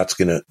 Now that's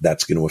going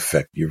to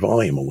affect your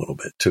volume a little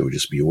bit too.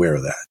 Just be aware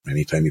of that.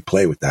 Anytime you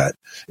play with that,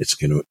 it's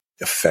going to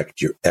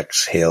affect your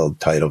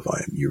exhaled tidal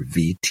volume, your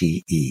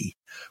VTE,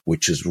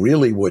 which is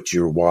really what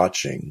you're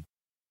watching,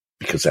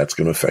 because that's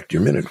going to affect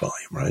your minute volume,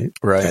 right?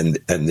 Right.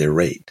 And their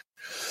rate.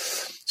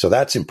 So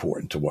that's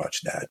important to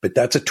watch that, but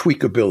that's a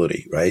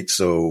tweakability, right?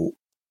 So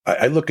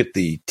I look at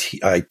the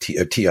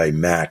TI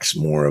Max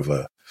more of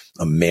a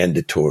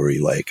mandatory,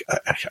 like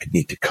I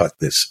need to cut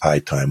this eye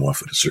time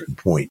off at a certain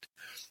point.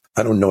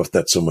 I don't know if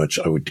that's so much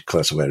I would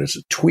classify it as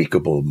a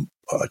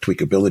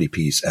tweakability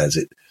piece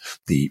as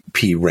the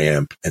P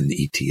ramp and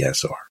the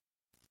ETS are.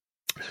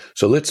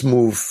 So let's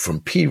move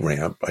from P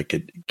ramp. I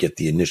could get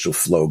the initial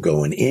flow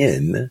going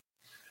in.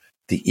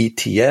 The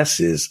ETS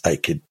is I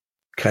could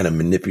kind of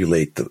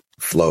manipulate the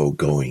flow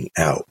going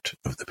out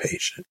of the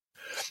patient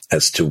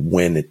as to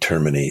when it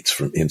terminates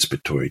from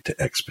inspiratory to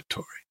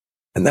expiratory.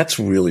 And that's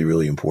really,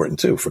 really important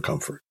too for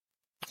comfort.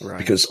 Right.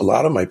 Because a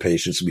lot of my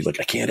patients will be like,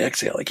 I can't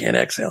exhale. I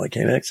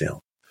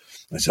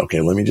say,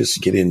 okay, let me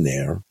just get in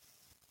there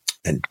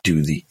and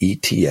do the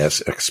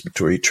ETS,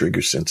 expiratory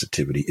trigger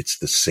sensitivity. It's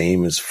the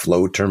same as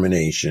flow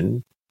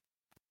termination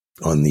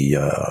on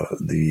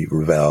the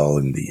Ravel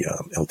and the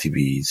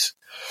LTVs.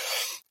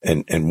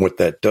 And what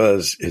that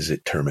does is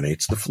it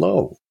terminates the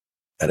flow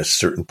at a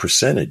certain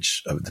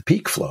percentage of the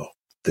peak flow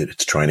that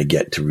it's trying to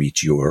get to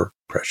reach your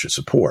pressure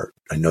support.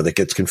 I know that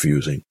gets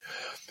confusing,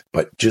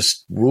 but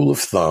just rule of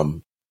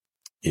thumb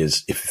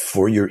is if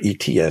for your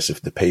ETS,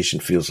 if the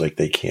patient feels like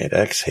they can't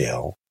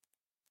exhale,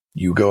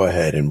 you go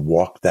ahead and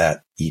walk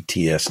that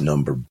ETS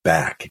number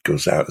back. It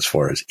goes out as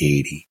far as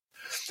 80,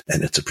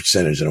 and it's a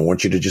percentage. And I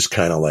want you to just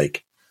kind of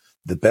like,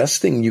 the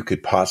best thing you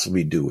could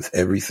possibly do with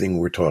everything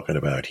we're talking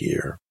about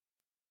here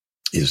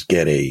is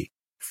get a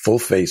full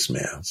face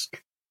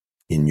mask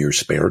in your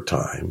spare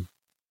time,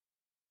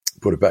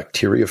 put a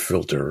bacteria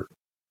filter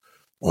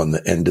on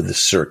the end of the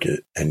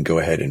circuit, and go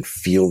ahead and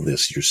feel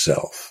this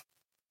yourself.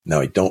 Now,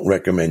 I don't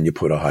recommend you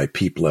put a high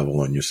PEEP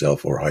level on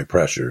yourself or high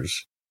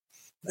pressures.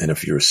 And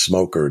if you're a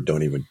smoker,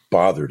 don't even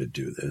bother to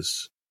do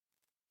this.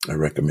 I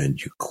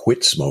recommend you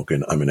quit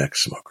smoking. I'm an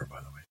ex-smoker,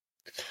 by the way.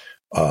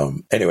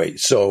 Anyway,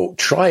 so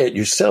try it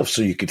yourself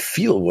so you could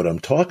feel what I'm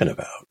talking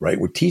about, right?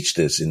 We teach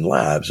this in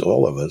labs,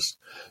 all of us,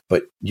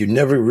 but you're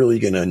never really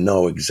going to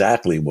know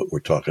exactly what we're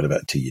talking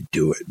about until you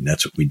do it. And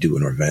that's what we do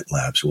in our vent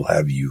labs. We'll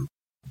have you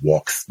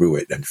walk through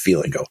it and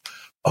feel it and go,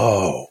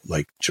 oh,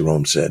 like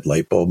Jerome said,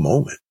 light bulb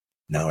moment.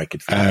 Now I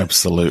could feel it.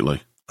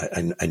 Absolutely.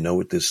 I know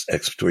what this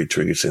expiratory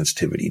trigger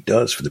sensitivity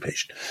does for the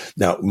patient.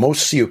 Now,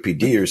 most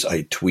COPDers,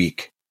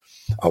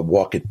 I'll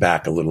walk it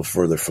back a little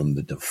further from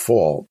the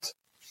default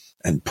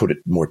and put it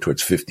more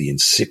towards 50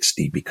 and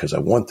 60 because I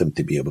want them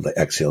to be able to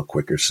exhale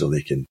quicker so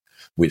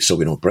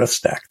we don't breath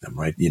stack them,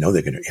 right? You know,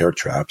 they're going to air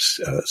traps,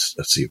 a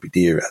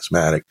COPD or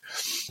asthmatic.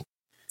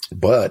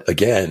 But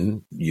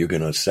again, you're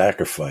going to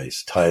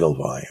sacrifice tidal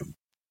volume,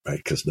 right?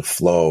 Because the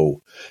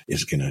flow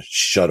is going to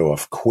shut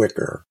off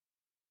quicker,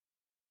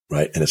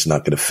 right? And it's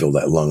not going to fill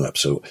that lung up.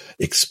 So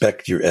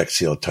expect your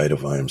exhale tidal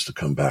volumes to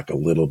come back a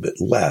little bit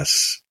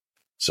less.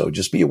 So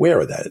just be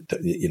aware of that.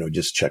 You know,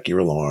 just check your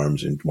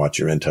alarms and watch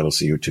your end tidal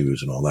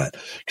CO2s and all that.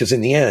 Because in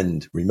the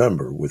end,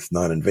 remember, with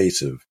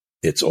non-invasive,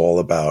 it's all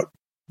about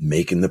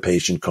making the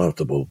patient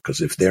comfortable.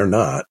 Because if they're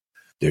not,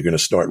 they're going to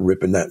start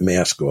ripping that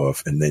mask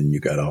off, and then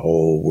you got a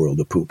whole world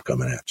of poop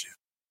coming at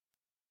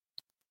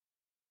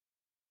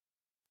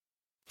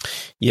you.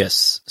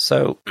 Yes.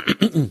 So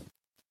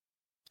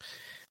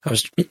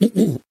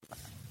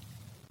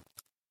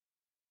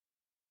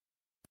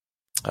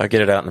I'll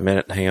get it out in a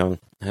minute. Hang on.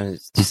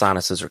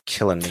 Sinuses are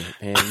killing me.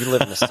 Man, you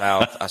live in the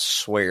South, I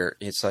swear.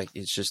 It's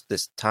just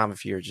this time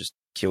of year just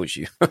kills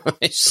you.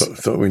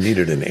 Thought we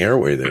needed an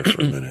airway there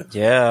for a minute.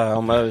 Yeah,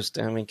 almost.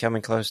 I mean,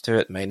 coming close to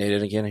it. May need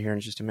it again here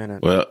in just a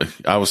minute. Well,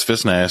 I was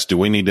fixing to ask, do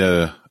we need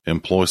to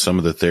employ some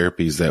of the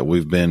therapies that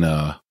we've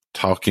been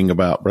talking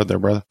about,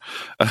 brother?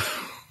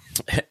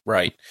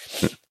 Right.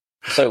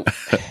 So,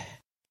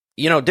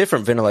 you know,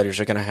 different ventilators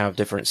are going to have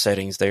different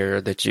settings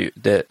there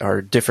that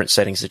are different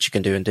settings that you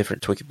can do in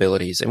different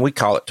tweakabilities. And we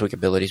call it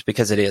tweakabilities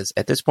because it is.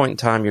 At this point in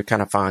time, you're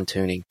kind of fine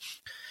tuning.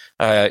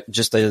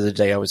 Just the other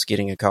day, I was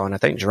getting a call, and I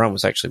think Jerome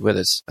was actually with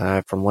us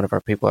from one of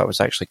our people I was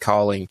actually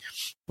calling.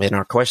 And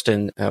our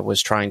question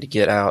was trying to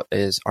get out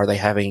is, are they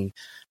having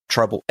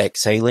trouble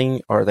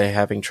exhaling, or are they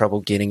having trouble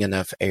getting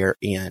enough air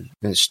in? And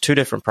there's two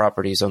different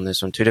properties on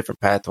this one, two different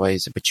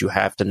pathways, but you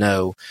have to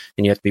know,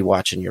 and you have to be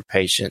watching your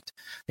patient.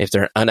 If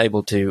they're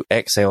unable to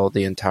exhale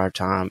the entire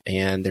time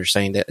and they're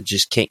saying that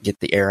just can't get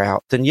the air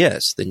out, then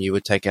yes, then you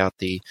would take out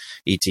the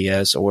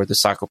ETS or the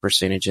cycle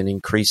percentage and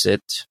increase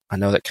it. I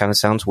know that kind of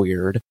sounds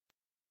weird,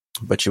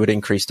 but you would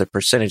increase the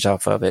percentage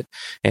off of it,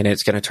 and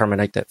it's going to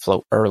terminate that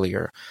flow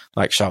earlier.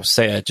 Like Shaw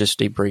said, just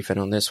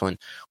debriefing on this one,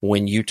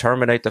 when you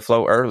terminate the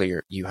flow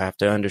earlier, you have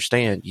to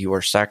understand you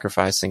are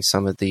sacrificing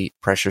some of the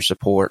pressure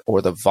support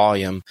or the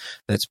volume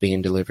that's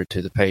being delivered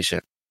to the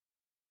patient.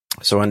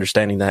 So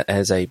understanding that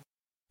as a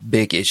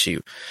big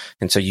issue.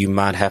 And so you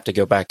might have to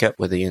go back up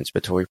with the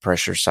inspiratory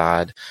pressure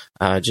side,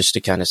 just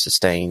to kind of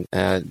sustain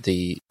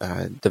the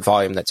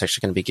volume that's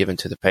actually going to be given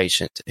to the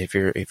patient. If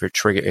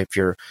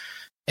you're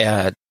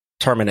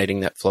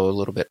terminating that flow a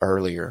little bit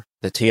earlier,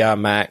 the TI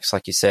max,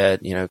 like you said,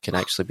 can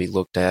actually be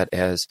looked at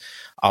as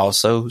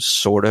also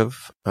sort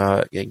of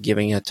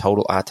giving a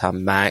total ITI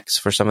max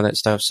for some of that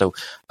stuff. So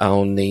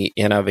on the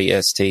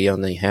NIVST,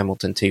 on the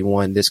Hamilton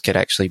T1, this could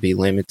actually be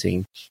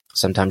limiting.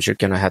 Sometimes you're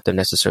going to have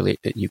to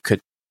you could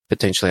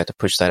potentially have to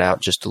push that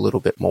out just a little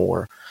bit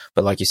more.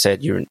 But like you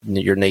said, you're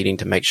needing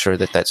to make sure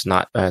that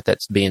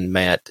that's being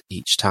met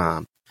each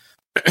time.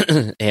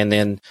 And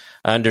then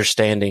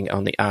understanding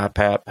on the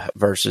IPAP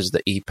versus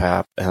the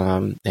EPAP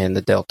and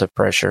the delta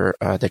pressure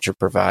that you're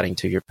providing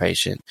to your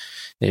patient.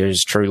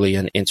 There's truly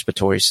an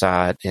inspiratory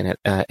side and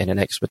an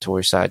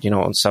expiratory side.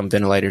 On some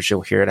ventilators,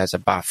 you'll hear it as a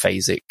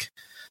biphasic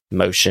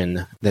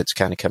motion that's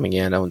kind of coming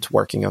in. It's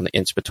working on the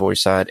inspiratory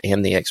side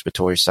and the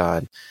expiratory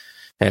side.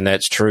 And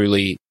that's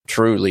truly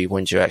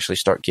when you actually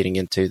start getting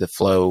into the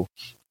flow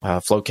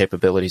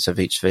capabilities of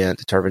each vent,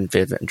 the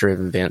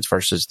turbine-driven vents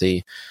versus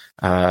the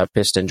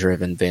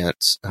piston-driven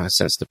vents,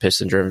 since the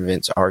piston-driven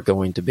vents are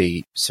going to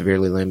be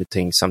severely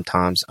limiting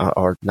sometimes,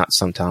 or not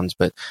sometimes,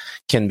 but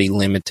can be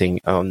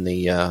limiting on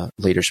the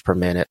liters per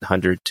minute,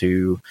 100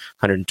 to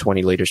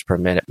 120 liters per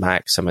minute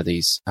max. Some of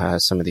these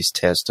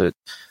tests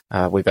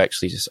that we've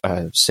actually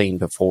seen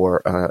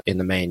before in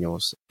the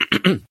manuals.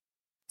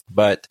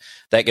 But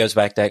that goes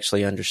back to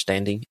actually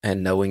understanding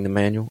and knowing the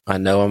manual. I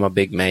know I'm a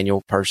big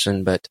manual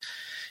person, but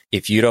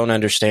if you don't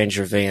understand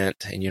your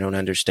vent and you don't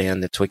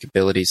understand the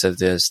tweakabilities of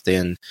this,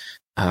 then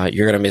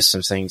you're going to miss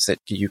some things that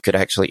you could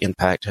actually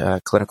impact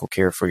clinical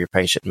care for your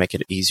patient, make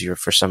it easier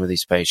for some of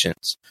these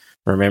patients.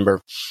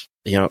 Remember,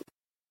 I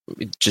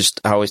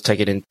always take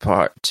it in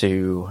part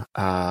to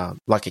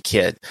like a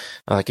kid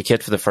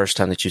for the first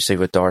time that you see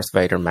with Darth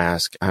Vader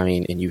mask. I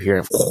mean, and you hear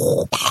him.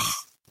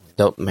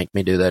 Don't make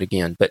me do that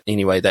again. But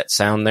anyway, that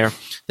sound there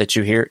that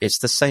you hear, it's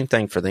the same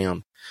thing for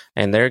them.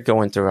 And they're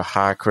going through a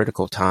high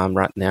critical time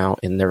right now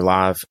in their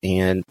life.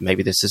 And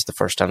maybe this is the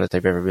first time that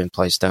they've ever been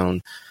placed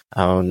on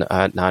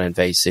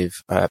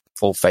non-invasive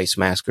full face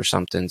mask or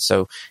something.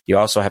 So you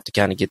also have to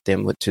kind of get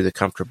them to the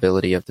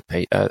comfortability of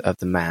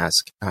the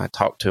mask.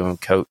 Talk to them,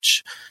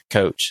 coach.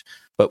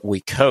 But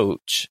we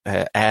coach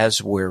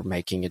as we're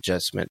making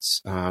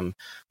adjustments.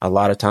 A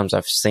lot of times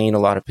I've seen a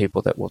lot of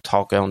people that will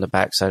talk on the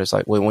backside. It's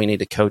like, well, we need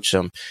to coach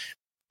them.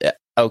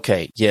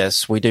 Okay,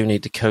 yes, we do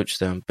need to coach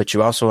them, but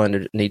you also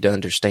need to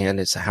understand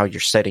is how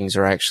your settings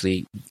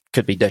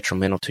could be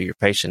detrimental to your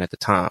patient at the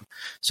time.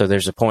 So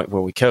there's a point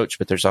where we coach,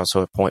 but there's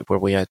also a point where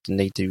we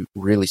need to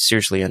really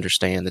seriously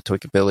understand the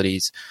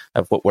tweakabilities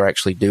of what we're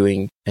actually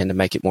doing and to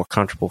make it more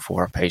comfortable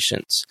for our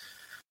patients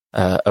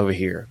over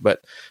here. But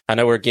I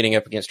know we're getting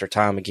up against our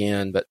time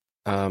again, but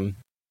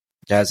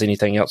guys,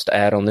 anything else to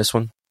add on this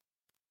one?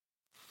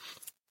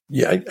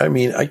 Yeah, I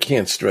mean, I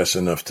can't stress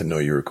enough to know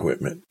your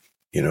equipment.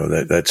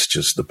 That's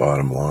just the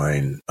bottom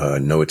line.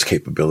 Know its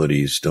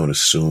capabilities. Don't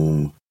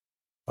assume.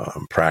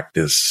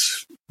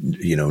 Practice.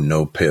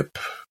 Know PIP.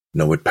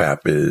 Know what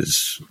PAP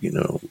is.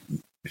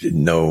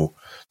 Know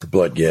the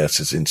blood gas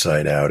is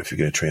inside out. If you're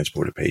going to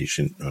transport a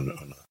patient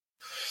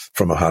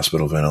from a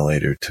hospital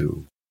ventilator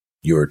to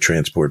your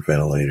transport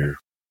ventilator,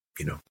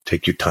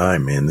 take your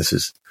time, man. This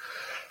is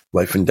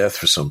life and death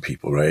for some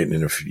people, right?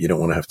 And if you don't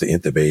want to have to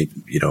intubate,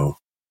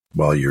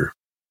 while you're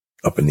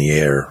up in the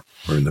air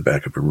or in the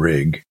back of a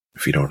rig,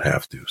 if you don't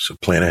have to. So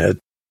plan ahead.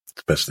 It's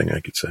the best thing I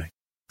could say.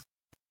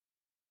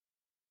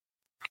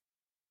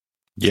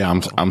 Yeah,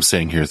 I'm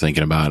sitting here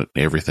thinking about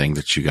everything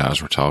that you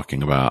guys were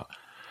talking about.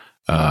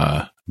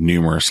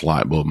 Numerous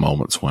light bulb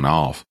moments went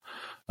off.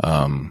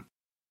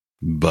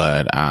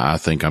 But I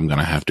think I'm going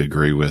to have to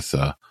agree with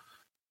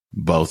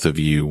both of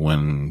you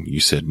when you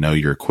said know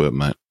your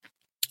equipment,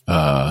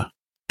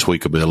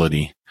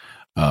 tweakability,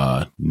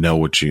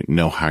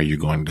 know how you're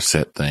going to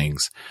set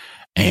things,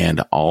 and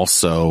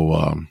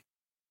also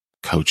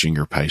coaching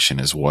your patient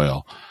as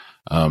well.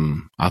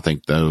 I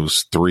think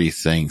those three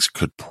things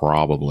could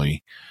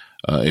probably,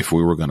 if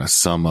we were going to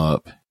sum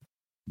up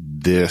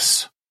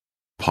this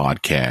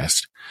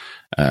podcast,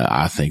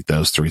 I think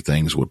those three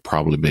things would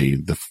probably be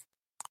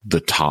the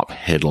top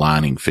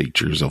headlining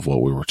features of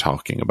what we were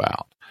talking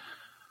about.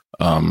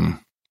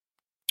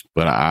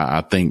 But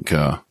I think,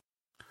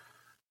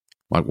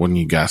 like when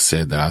you guys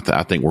said that,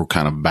 I think we're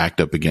kind of backed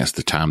up against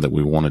the time that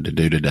we wanted to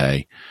do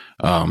today.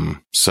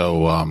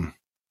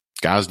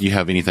 Guys, do you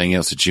have anything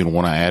else that you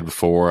want to add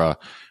before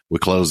we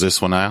close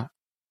this one out?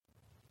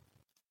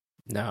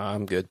 No,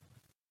 I'm good.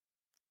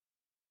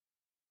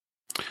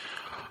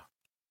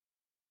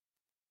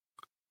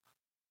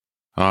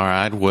 All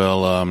right.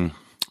 Well,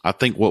 I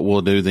think what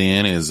we'll do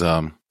then is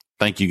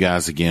thank you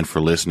guys again for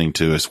listening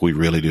to us. We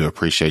really do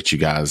appreciate you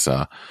guys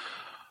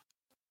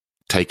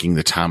taking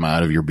the time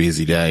out of your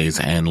busy days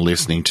and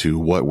listening to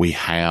what we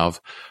have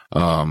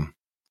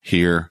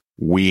here.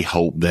 We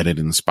hope that it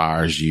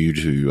inspires you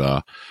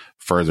to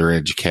further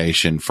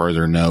education,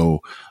 further know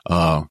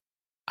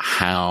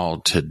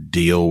how to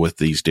deal with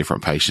these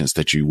different patients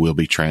that you will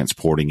be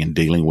transporting and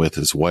dealing with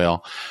as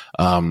well.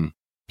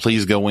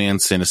 Please go in,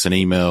 send us an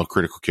email,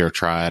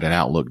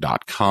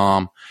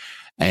 criticalcaretriad@outlook.com.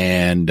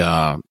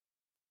 And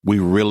we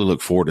really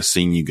look forward to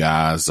seeing you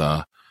guys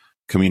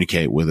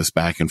communicate with us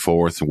back and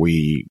forth.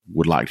 We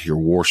would like to hear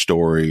war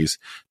stories,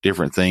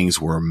 different things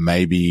where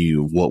maybe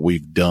what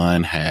we've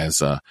done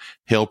has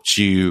helped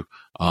you.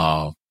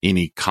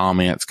 Any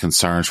comments,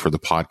 concerns for the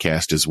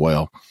podcast as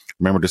well.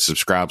 Remember to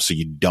subscribe so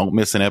you don't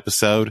miss an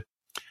episode.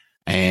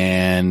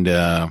 And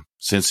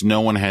since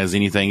no one has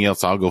anything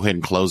else, I'll go ahead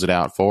and close it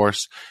out for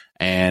us.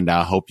 And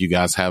I hope you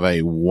guys have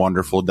a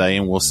wonderful day,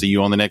 and we'll see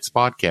you on the next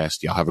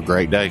podcast. Y'all have a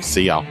great day.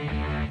 See y'all.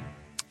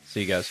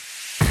 See you guys.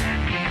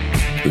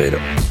 Later.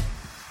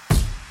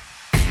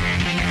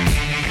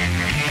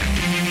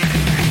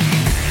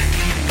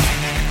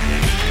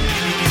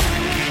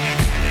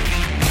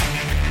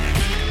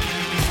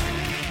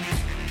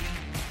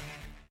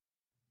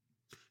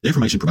 The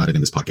information provided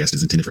in this podcast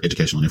is intended for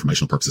educational and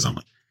informational purposes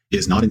only. It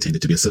is not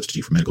intended to be a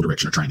substitute for medical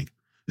direction or training.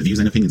 The views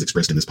and opinions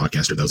expressed in this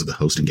podcast are those of the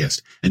host and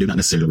guest and do not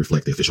necessarily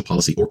reflect the official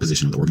policy or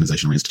position of the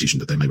organization or institution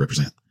that they may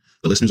represent.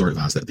 The listeners are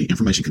advised that the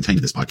information contained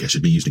in this podcast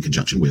should be used in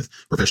conjunction with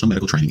professional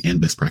medical training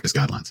and best practice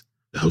guidelines.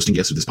 The host and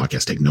guests of this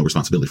podcast take no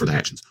responsibility for the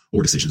actions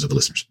or decisions of the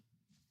listeners.